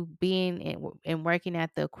into being and working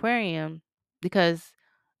at the aquarium, because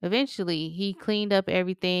eventually he cleaned up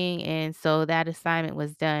everything and so that assignment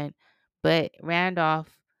was done. But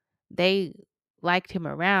Randolph, they liked him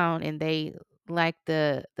around and they liked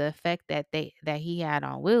the effect that he had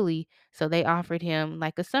on Willie. So they offered him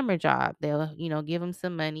like a summer job. They'll, give him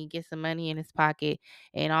some money, get some money in his pocket,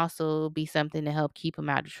 and also be something to help keep him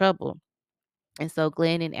out of trouble. And so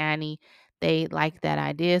Glenn and Annie, they liked that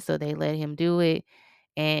idea, so they let him do it.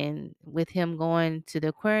 And with him going to the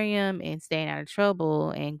aquarium and staying out of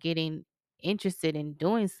trouble and getting interested in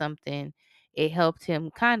doing something, it helped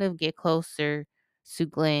him kind of get closer to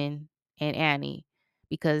Glenn and Annie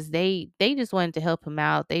because they just wanted to help him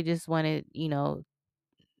out. They just wanted,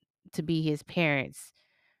 to be his parents.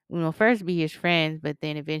 First be his friends, but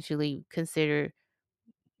then eventually consider,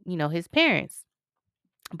 his parents.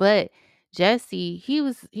 But Jesse,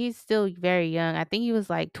 he's still very young. I think he was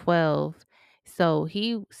like 12. So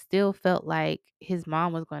he still felt like his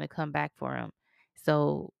mom was going to come back for him.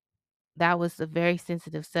 So that was a very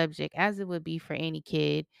sensitive subject, as it would be for any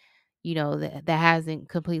kid, that hasn't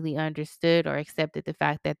completely understood or accepted the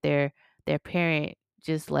fact that their parent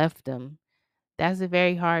just left them. That's a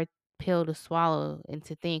very hard pill to swallow, and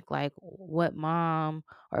to think like what mom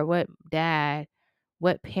or what dad,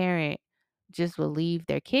 what parent just will leave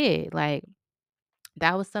their kid. Like,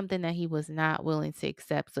 that was something that he was not willing to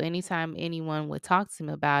accept. So anytime anyone would talk to him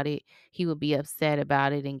about it, he would be upset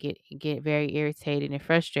about it and get very irritated and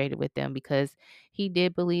frustrated with them because he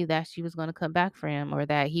did believe that she was going to come back for him or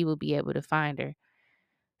that he would be able to find her.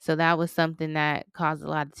 So that was something that caused a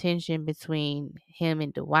lot of tension between him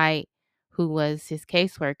and Dwight, who was his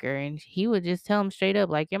caseworker. And he would just tell him straight up,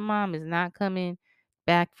 like, your mom is not coming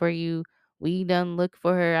back for you. We done look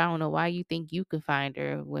for her. I don't know why you think you can find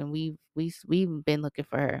her when we've been looking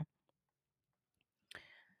for her.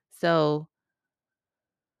 So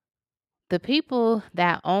the people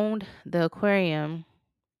that owned the aquarium,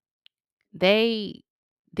 they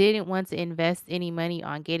didn't want to invest any money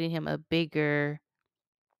on getting him a bigger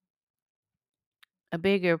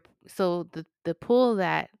so the pool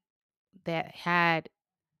that had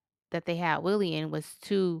that they had Willie in was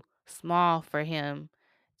too small for him,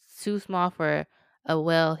 too small for a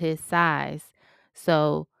well his size.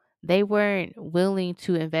 So they weren't willing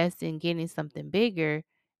to invest in getting something bigger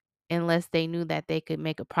unless they knew that they could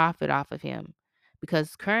make a profit off of him.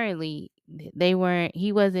 Because currently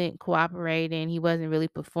he wasn't cooperating, he wasn't really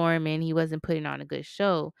performing, he wasn't putting on a good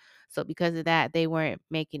show. So because of that, they weren't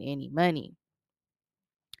making any money.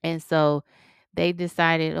 And so they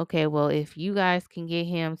decided, okay, well, if you guys can get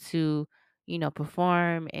him to,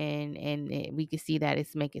 perform and we can see that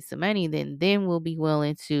it's making some money, then we'll be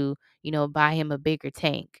willing to, buy him a bigger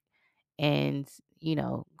tank and,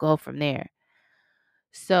 go from there.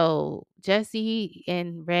 So Jesse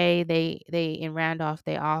and Ray, they and Randolph,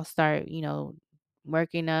 they all start,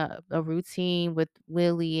 working a routine with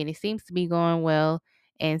Willie, and it seems to be going well.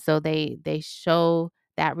 And so they show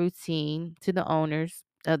that routine to the owners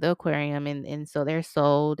of the aquarium, and so they're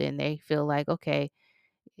sold, and they feel like, okay,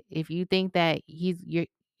 if you think that you're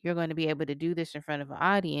going to be able to do this in front of an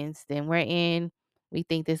audience, then we're in. We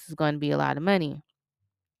think this is going to be a lot of money,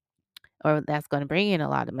 or that's going to bring in a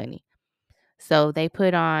lot of money. So they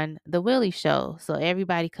put on the Willy show. So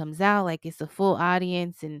everybody comes out like it's a full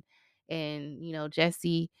audience, and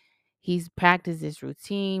Jesse, he's practiced his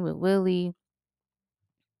routine with Willie,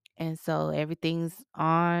 and so everything's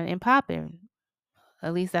on and popping.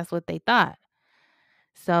 At least that's what they thought.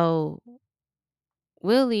 So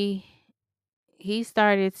Willie, he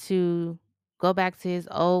started to go back to his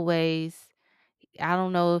old ways. I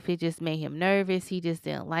don't know if it just made him nervous. He just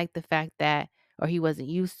didn't like the fact that, or he wasn't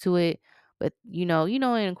used to it. But in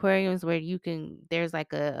aquariums where there's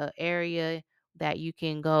like a area that you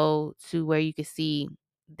can go to where you can see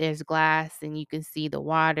there's glass and you can see the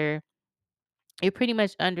water. You're pretty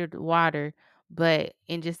much under the water, but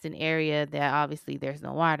in just an area that obviously there's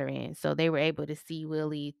no water in. So they were able to see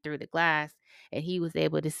Willie through the glass, and he was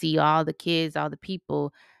able to see all the kids, all the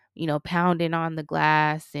people, pounding on the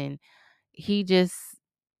glass, and he just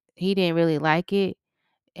he didn't really like it.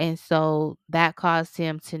 And so that caused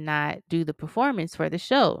him to not do the performance for the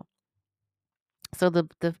show. So the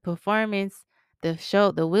performance, the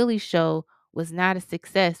Willie show was not a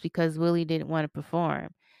success because Willie didn't want to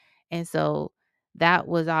perform. And so that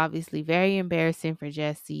was obviously very embarrassing for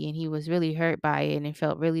Jesse, and he was really hurt by it and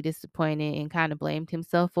felt really disappointed and kind of blamed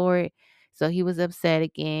himself for it. So he was upset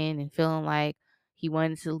again and feeling like he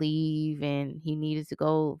wanted to leave and he needed to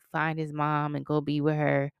go find his mom and go be with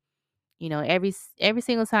her. Every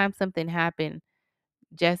single time something happened,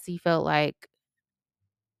 Jesse felt like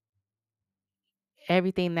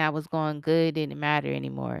everything that was going good didn't matter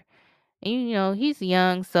anymore. And he's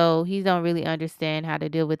young, so he don't really understand how to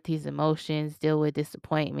deal with his emotions, deal with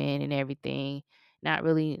disappointment and everything. Not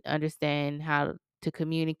really understand how to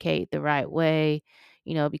communicate the right way,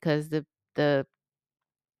 because the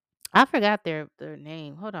I forgot their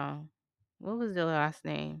name. Hold on. What was their last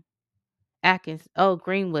name? Atkins. Oh,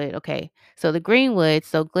 Greenwood. Okay. So the Greenwood,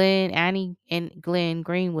 so Glenn, Annie and Glenn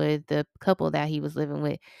Greenwood, the couple that he was living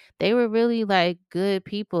with, they were really like good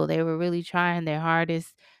people. They were really trying their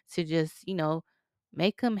hardest to just,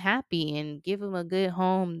 make him happy and give him a good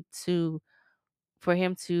home to for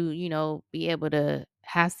him to, be able to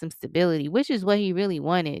have some stability, which is what he really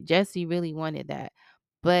wanted. Jesse really wanted that.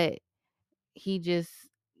 But he just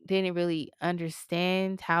didn't really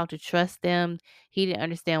understand how to trust them. He didn't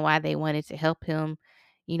understand why they wanted to help him.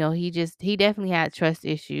 He definitely had trust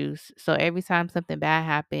issues. So every time something bad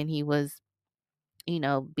happened, he was,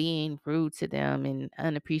 being rude to them and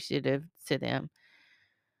unappreciative to them.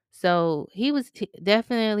 So he was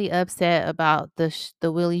definitely upset about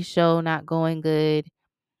the Willie show not going good,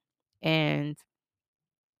 and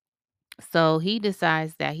so he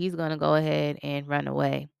decides that he's going to go ahead and run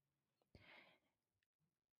away.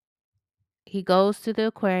 He goes to the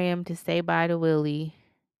aquarium to say bye to Willie,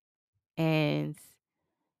 and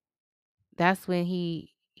that's when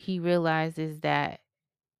he realizes that,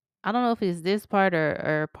 I don't know if it's this part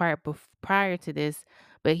or part prior to this,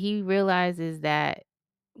 but he realizes that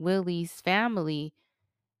Willie's family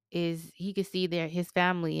is, he could see his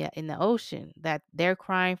family in the ocean, that they're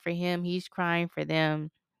crying for him, he's crying for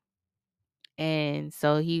them. And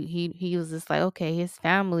so he was just like, okay, his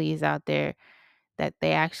family is out there, that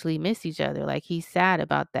they actually miss each other. Like, he's sad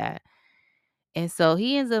about that. And so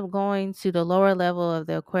he ends up going to the lower level of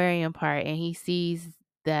the aquarium part, and he sees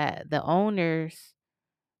that the owners,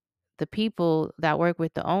 the people that work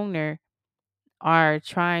with the owner, are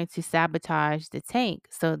trying to sabotage the tank.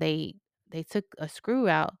 So they took a screw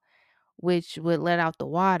out, which would let out the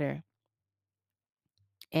water,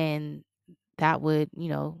 and that would,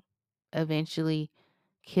 eventually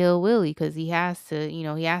kill Willie, because he has to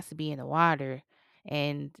be in the water,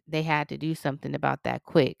 and they had to do something about that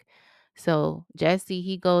quick. So Jesse,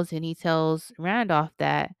 he goes and he tells Randolph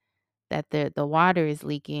that the water is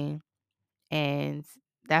leaking, and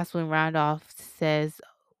that's when Randolph says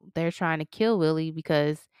they're trying to kill Willie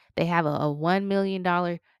because they have a $1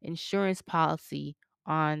 million insurance policy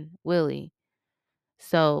on Willie.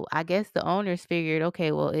 So I guess the owners figured,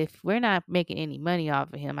 okay, well, if we're not making any money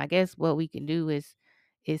off of him, I guess what we can do is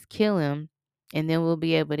kill him, and then we'll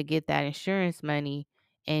be able to get that insurance money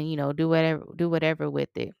and, do whatever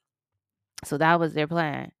with it. So that was their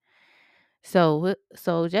plan. So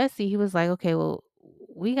Jesse, he was like, okay, well,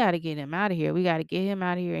 we got to get him out of here. We got to get him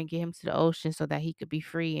out of here and get him to the ocean so that he could be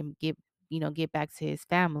free and get back to his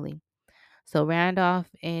family. So Randolph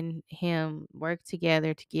and him work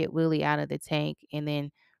together to get Willie out of the tank, and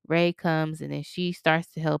then Ray comes, and then she starts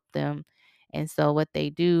to help them. And so what they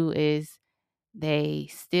do is they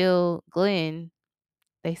steal Glenn,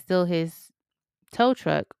 they steal his tow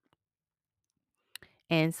truck,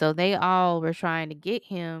 and so they all were trying to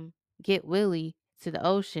get Willie to the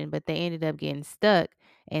ocean, but they ended up getting stuck.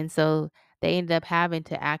 And so they ended up having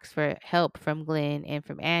to ask for help from Glenn and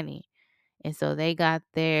from Annie. And so they got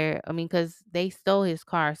there, I mean, because they stole his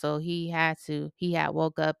car. So he had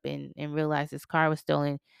woke up and realized his car was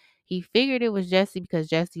stolen. He figured it was Jesse because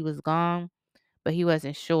Jesse was gone, but he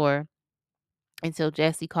wasn't sure until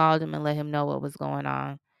Jesse called him and let him know what was going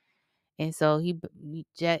on. And so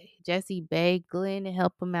Jesse begged Glenn to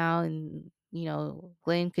help him out. And,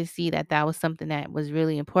 Glenn could see that that was something that was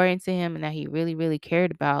really important to him and that he really, really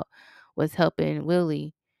cared about, was helping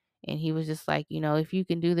Willie. And he was just like, if you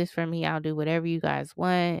can do this for me, I'll do whatever you guys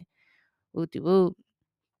want. Woot de woot.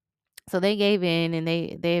 So they gave in, and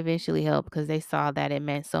they eventually helped because they saw that it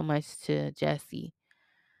meant so much to Jesse.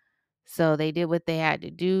 So they did what they had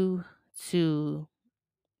to do to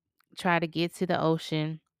try to get to the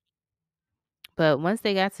ocean. But once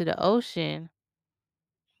they got to the ocean,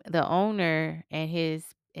 the owner and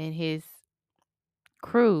his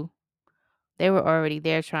crew, they were already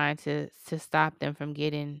there trying to stop them from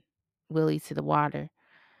getting Willie to the water.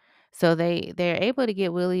 So they're able to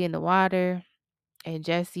get Willie in the water, and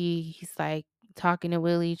Jesse, he's like talking to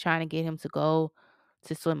Willie, trying to get him to go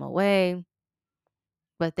to swim away.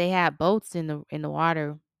 But they had boats in the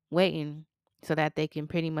water waiting so that they can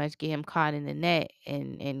pretty much get him caught in the net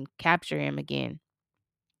and capture him again.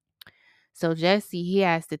 So Jesse, he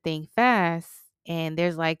has to think fast, and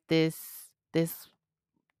there's like this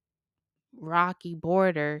rocky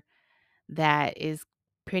border that is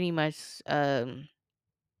pretty much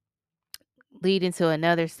leading to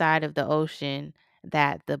another side of the ocean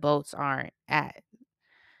that the boats aren't at.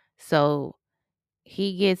 So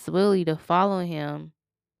he gets Willie to follow him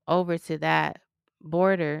over to that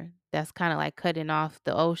border that's kind of like cutting off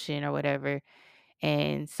the ocean or whatever.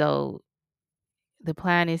 And so the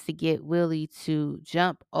plan is to get Willie to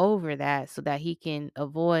jump over that so that he can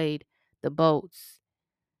avoid the boats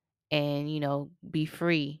and, be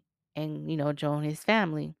free and, join his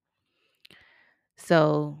family.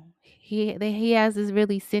 So he has this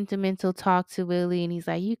really sentimental talk to Willie, and he's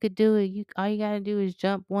like, "You could do it. All you gotta do is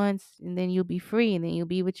jump once, and then you'll be free, and then you'll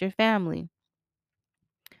be with your family."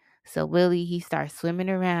 So Willie, he starts swimming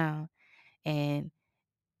around and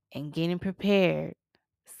getting prepared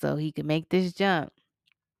so he could make this jump.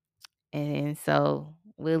 And so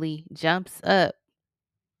Willie jumps up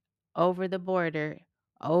over the border,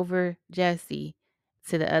 over Jesse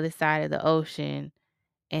to the other side of the ocean,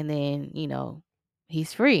 and then,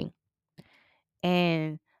 he's free.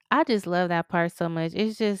 And I just love that part so much.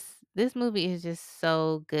 It's just this movie is just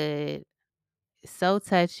so good, so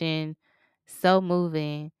touching, so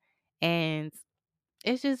moving, and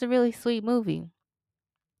it's just a really sweet movie.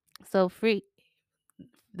 So free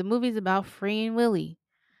the movie's about freeing Willie,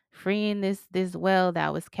 freeing this whale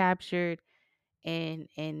that was captured and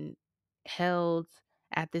held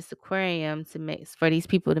at this aquarium to make for these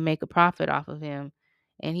people to make a profit off of him.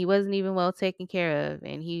 And he wasn't even well taken care of,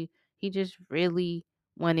 and he just really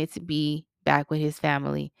wanted to be back with his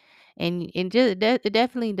family. And just it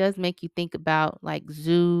definitely does make you think about like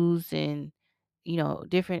zoos and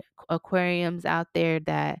different aquariums out there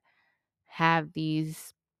that have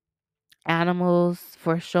these animals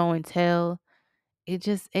for show and tell.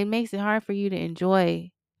 It makes it hard for you to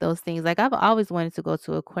enjoy those things. Like I've always wanted to go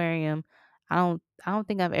to an aquarium. I don't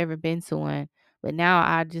think I've ever been to one, but now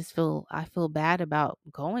I feel bad about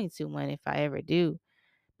going to one if I ever do,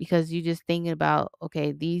 because you just thinking about,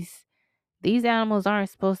 okay, these animals aren't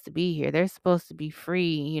supposed to be here. They're supposed to be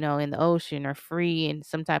free, in the ocean, or free in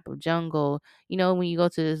some type of jungle. When you go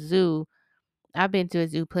to the zoo, I've been to a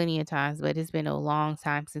zoo plenty of times, but it's been a long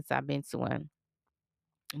time since I've been to one.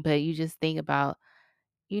 But you just think about,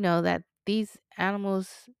 that these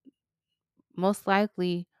animals most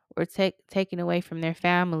likely were taken away from their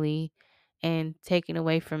family and taken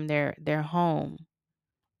away from their home.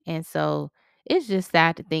 And so it's just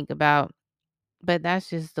sad to think about, but that's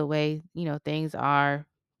just the way, things are.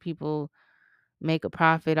 People make a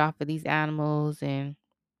profit off of these animals and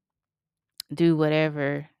do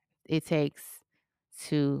whatever it takes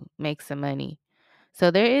to make some money. So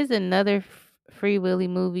there is another Free Willy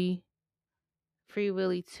movie. Free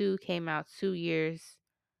Willy 2 came out 2 years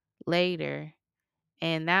later,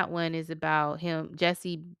 and that one is about him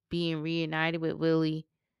Jesse being reunited with Willie,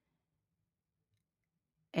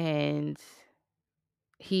 and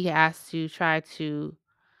he has to try to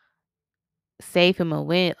save him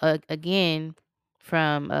again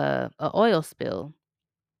from a oil spill.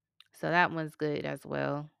 So that one's good as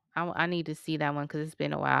well. I need to see that one because it's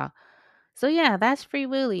been a while. So yeah, that's Free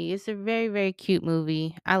Willy. It's a very, very cute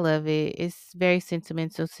movie. I love it. It's very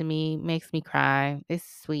sentimental to me. Makes me cry. It's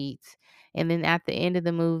sweet. And then at the end of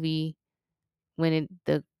the movie, when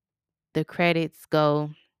the credits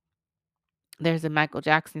go, there's a Michael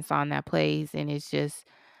Jackson song that plays, and it's just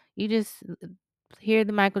you just hear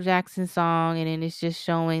the Michael Jackson song, and then it's just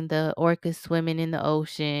showing the orcas swimming in the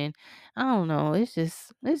ocean. I don't know. It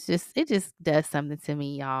just does something to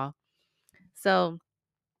me, y'all. So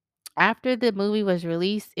after the movie was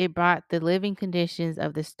released, it brought the living conditions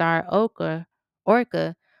of the star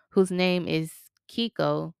orca, whose name is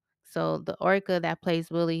Kiko. So the orca that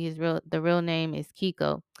plays Willie, the real name is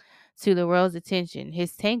Kiko, to the world's attention.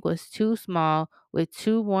 His tank was too small with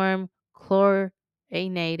too warm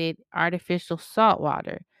chlorinated artificial salt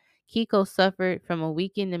water. Kiko suffered from a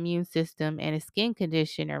weakened immune system and a skin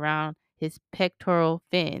condition around his pectoral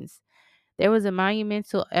fins. There was a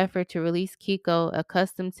monumental effort to release Kiko. A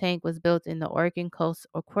custom tank was built in the Oregon Coast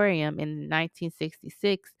Aquarium in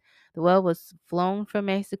 1966. The whale was flown from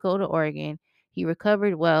Mexico to Oregon. He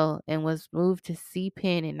recovered well and was moved to Sea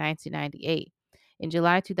Pen in 1998. In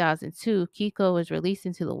July 2002, Kiko was released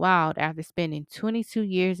into the wild after spending 22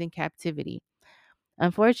 years in captivity.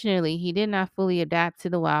 Unfortunately, he did not fully adapt to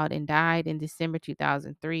the wild and died in December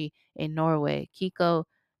 2003 in Norway. Kiko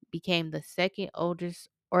became the second oldest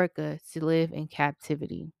orca to live in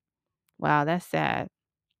captivity. Wow, that's sad.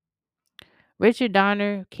 Richard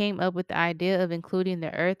Donner came up with the idea of including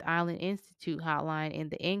the Earth Island Institute hotline in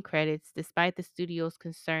the end credits, despite the studio's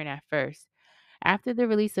concern at first. After the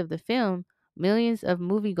release of the film, millions of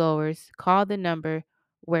moviegoers called the number,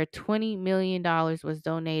 where $20 million was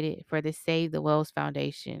donated for the Save the Whales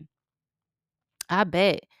Foundation. I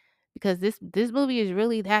bet, because this movie is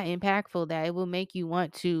really that impactful that it will make you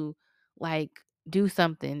want to like do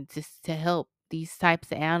something to help these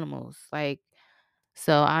types of animals. Like,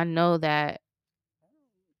 so I know that,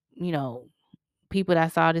 you know, people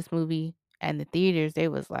that saw this movie at the theaters, they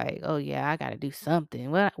was like, "Oh yeah, I got to do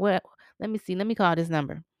something." What let me see. Let me call this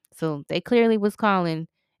number. So they clearly was calling,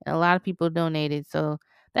 and a lot of people donated. So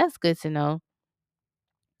that's good to know.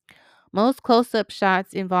 Most close up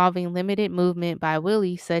shots involving limited movement by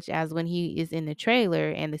Willie, such as when he is in the trailer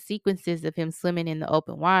and the sequences of him swimming in the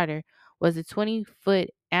open water, was a 20-foot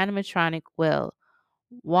animatronic whale.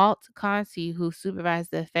 Walt Conti, who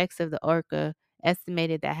supervised the effects of the orca,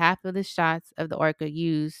 estimated that half of the shots of the orca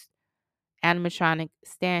used animatronic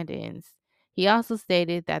stand-ins. He also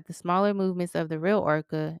stated that the smaller movements of the real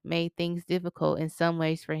orca made things difficult in some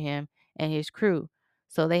ways for him and his crew,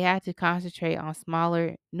 so they had to concentrate on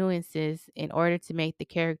smaller nuances in order to make the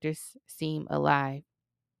characters seem alive.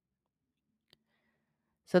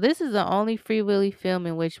 So this is the only Free Willy film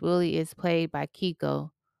in which Willy is played by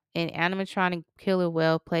Kiko. An animatronic killer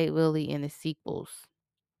whale played Willy in the sequels.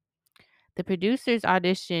 The producers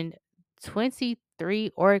auditioned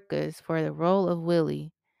 23 orcas for the role of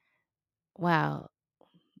Willy. Wow,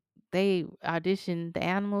 they auditioned the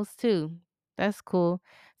animals too. That's cool.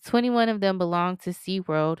 21 of them belonged to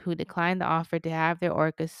SeaWorld, who declined the offer to have their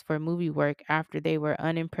orcas for movie work after they were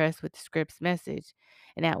unimpressed with the script's message.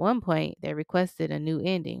 And at one point, they requested a new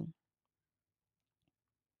ending.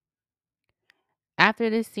 After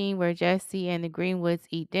the scene where Jesse and the Greenwoods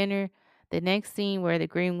eat dinner, the next scene where the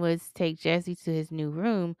Greenwoods take Jesse to his new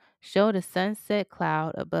room showed a sunset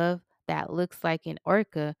cloud above that looks like an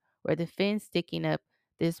orca where the fin sticking up.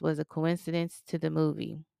 This was a coincidence to the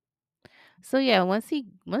movie. So yeah, once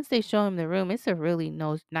they show him the room, it's a really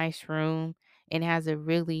nice room and has a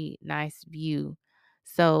really nice view.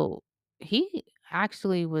 So he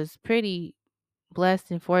actually was pretty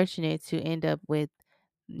blessed and fortunate to end up with,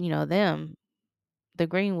 them, the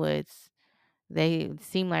Greenwoods. They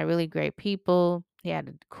seemed like really great people. He had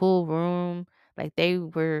a cool room.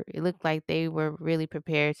 It looked like they were really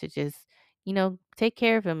prepared to just, take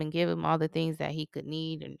care of him and give him all the things that he could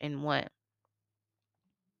need and want.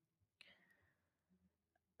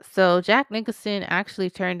 So Jack Nicholson actually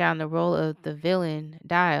turned down the role of the villain,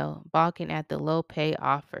 Dial, balking at the low pay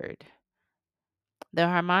offered. The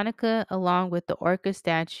harmonica, along with the orca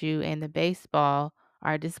statue and the baseball,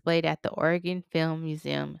 are displayed at the Oregon Film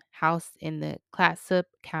Museum, housed in the Clatsop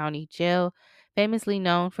County Jail, famously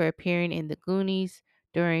known for appearing in the Goonies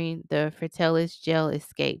during the Fratellis jail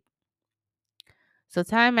escape. So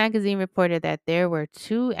Time magazine reported that there were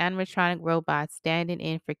two animatronic robots standing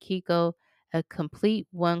in for Kiko, a complete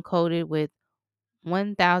one coated with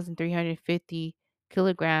 1,350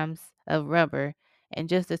 kilograms of rubber, and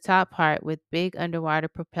just the top part with big underwater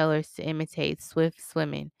propellers to imitate swift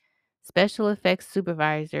swimming. Special effects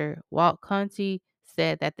supervisor Walt Conti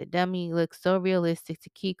said that the dummy looked so realistic to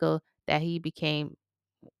Kiko that he became.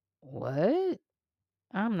 What?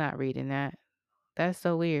 I'm not reading that. That's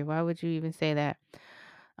so weird. Why would you even say that?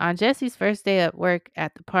 On Jesse's first day at work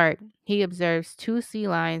at the park, he observes two sea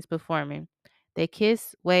lions performing. They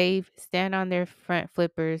kiss, wave, stand on their front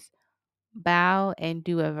flippers, bow, and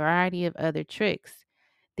do a variety of other tricks.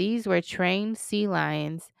 These were trained sea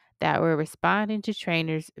lions that were responding to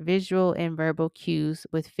trainers' visual and verbal cues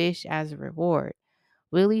with fish as a reward.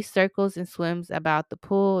 Willie circles and swims about the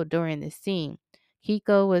pool during the scene.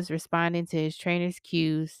 Kiko was responding to his trainer's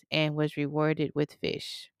cues and was rewarded with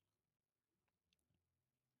fish.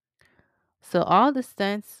 So all the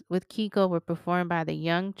stunts with Kiko were performed by the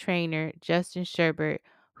young trainer Justin Sherbert,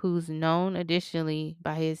 who's known additionally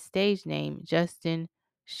by his stage name Justin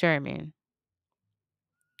Sherman.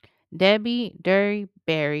 Debbie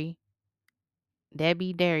Derryberry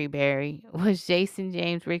Debbie Derryberry was Jason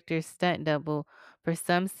James Richter's stunt double for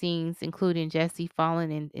some scenes, including Jesse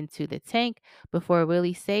falling into the tank before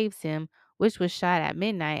Willie saves him, which was shot at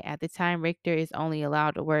midnight. At the time, Richter is only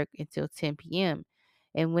allowed to work until 10 p.m.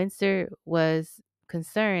 And Windsor was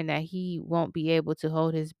concerned that he won't be able to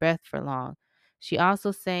hold his breath for long. She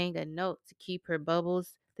also sang a note to keep her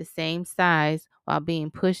bubbles the same size while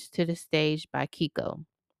being pushed to the stage by Kiko.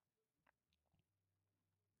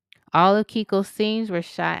 All of Kiko's scenes were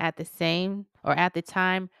shot at the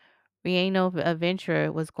time Reino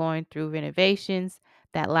Aventura was going through renovations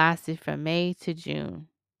that lasted from May to June.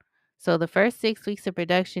 So the first 6 weeks of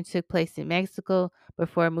production took place in Mexico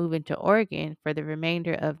before moving to Oregon for the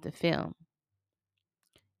remainder of the film.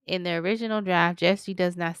 In the original draft, Jesse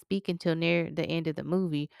does not speak until near the end of the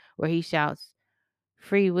movie, where he shouts,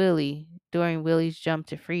 "Free Willy," during Willy's jump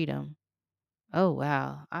to freedom. Oh,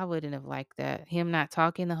 wow. I wouldn't have liked that. Him not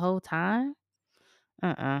talking the whole time?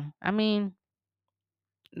 I mean,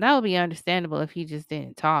 that would be understandable if he just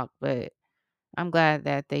didn't talk, but I'm glad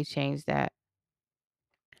that they changed that.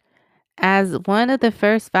 As one of the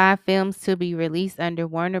first 5 films to be released under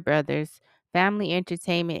Warner Brothers Family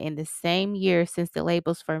Entertainment in the same year since the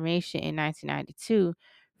label's formation in 1992,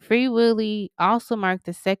 Free Willy also marked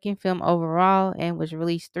the second film overall and was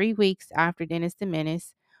released 3 weeks after Dennis the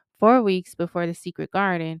Menace, 4 weeks before The Secret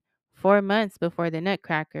Garden, 4 months before The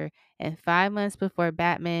Nutcracker, and 5 months before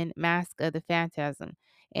Batman Mask of the Phantasm.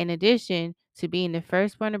 In addition to being the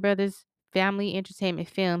first Warner Brothers family entertainment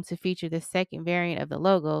film to feature the second variant of the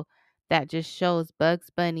logo that just shows Bugs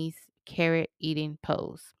Bunny's carrot eating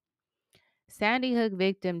pose. Sandy Hook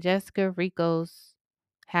victim Jessica Ricos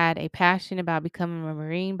had a passion about becoming a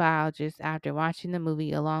marine biologist after watching the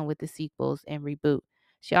movie along with the sequels and reboot.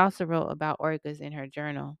 She also wrote about orcas in her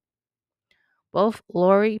journal. Both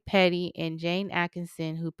Lori Petty and Jane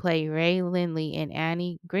Atkinson, who play Ray Lindley and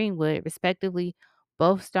Annie Greenwood, respectively,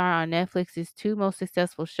 both star on Netflix's two most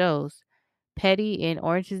successful shows, Petty in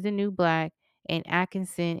Orange is the New Black and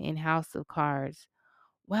Atkinson in House of Cards.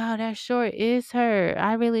 Wow, that short is her.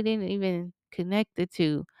 I really didn't even connect the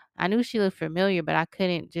two. I knew she looked familiar, but I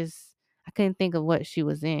couldn't think of what she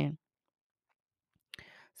was in.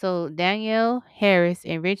 So Danielle Harris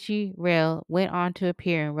and Richie Rell went on to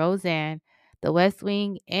appear in Roseanne, The West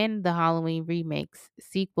Wing, and the Halloween remakes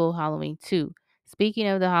sequel Halloween 2. Speaking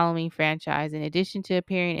of the Halloween franchise, in addition to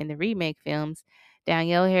appearing in the remake films,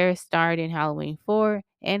 Danielle Harris starred in Halloween 4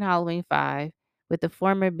 and Halloween 5, with the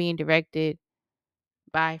former being directed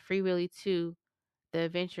by Free Willy 2, the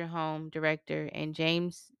Adventure Home director, and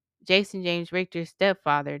Jason James Richter's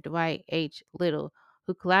stepfather, Dwight H. Little,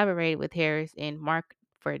 who collaborated with Harris in Mark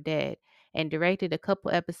for Dead and directed a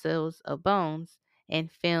couple episodes of Bones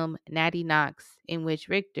and film Natty Knox, in which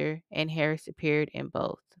Richter and Harris appeared in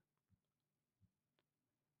both.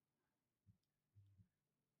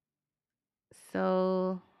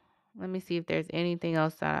 So let me see if there's anything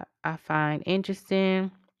else that I find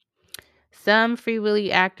interesting. Some Free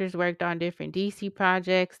Willy actors worked on different DC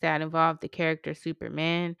projects that involved the character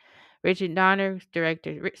Superman. Richard Donner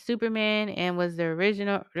directed Superman and was the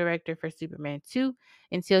original director for Superman 2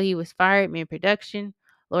 until he was fired mid production.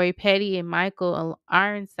 Lori Petty and Michael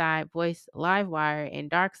Ironside voiced Livewire and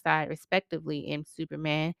Darkseid, respectively, in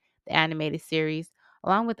Superman, the animated series,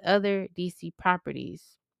 along with other DC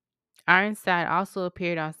properties. Ironside also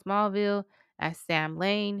appeared on Smallville as Sam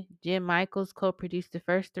Lane. Jim Michaels co-produced the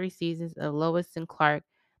first 3 seasons of Lois and Clark,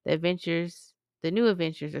 the new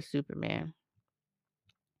adventures of Superman.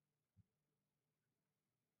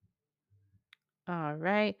 All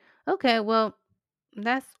right. Okay, well,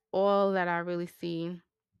 that's all that I really see.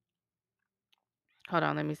 Hold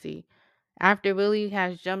on, let me see. After Willie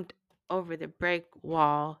has jumped over the brick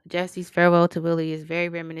wall, Jesse's farewell to Willie is very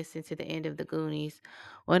reminiscent to the end of The Goonies,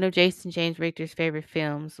 one of Jason James Richter's favorite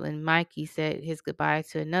films, when Mikey said his goodbye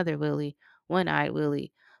to another Willie, One-Eyed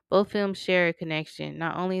Willie. Both films share a connection.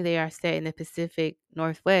 Not only they are set in the Pacific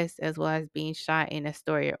Northwest, as well as being shot in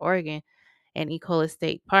Astoria, Oregon, and Ecola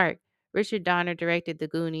State Park. Richard Donner directed The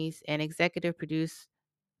Goonies and executive produced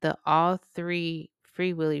the all three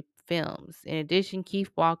Free Willy films. In addition,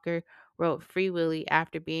 Keith Walker wrote Free Willy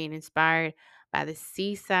after being inspired by the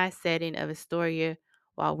seaside setting of Astoria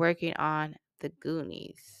while working on The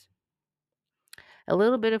Goonies. A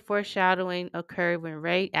little bit of foreshadowing occurred when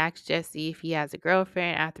Ray asks Jesse if he has a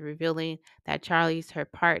girlfriend after revealing that Charlie's her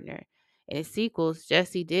partner. In the sequels,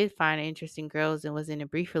 Jesse did find interesting girls and was in a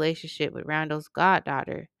brief relationship with Randall's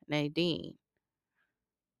goddaughter, Nadine.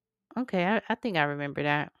 Okay, I think I remember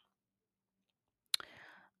that.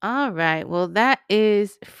 All right. Well, that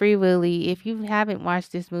is Free Willy. If you haven't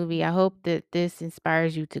watched this movie, I hope that this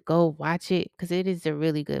inspires you to go watch it because it is a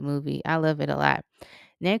really good movie. I love it a lot.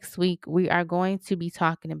 Next week, we are going to be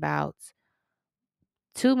talking about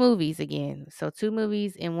two movies again. So, two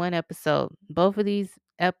movies in one episode. Both of these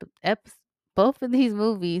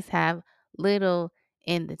movies have little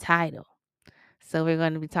in the title. So, we're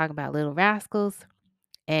going to be talking about Little Rascals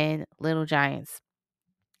and Little Giants.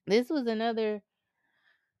 This was another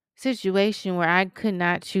situation where I could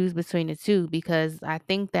not choose between the two because I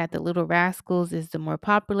think that the Little Rascals is the more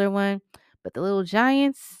popular one, but the Little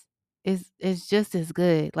Giants is just as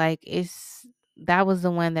good. Like that was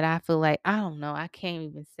the one that I feel like I don't know. I can't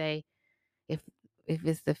even say if if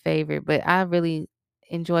it's the favorite, but I really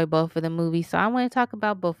enjoy both of the movies, so I want to talk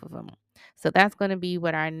about both of them. So that's going to be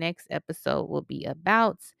what our next episode will be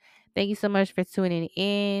about. Thank you so much for tuning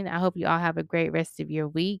in. I hope you all have a great rest of your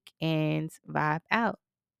week and vibe out.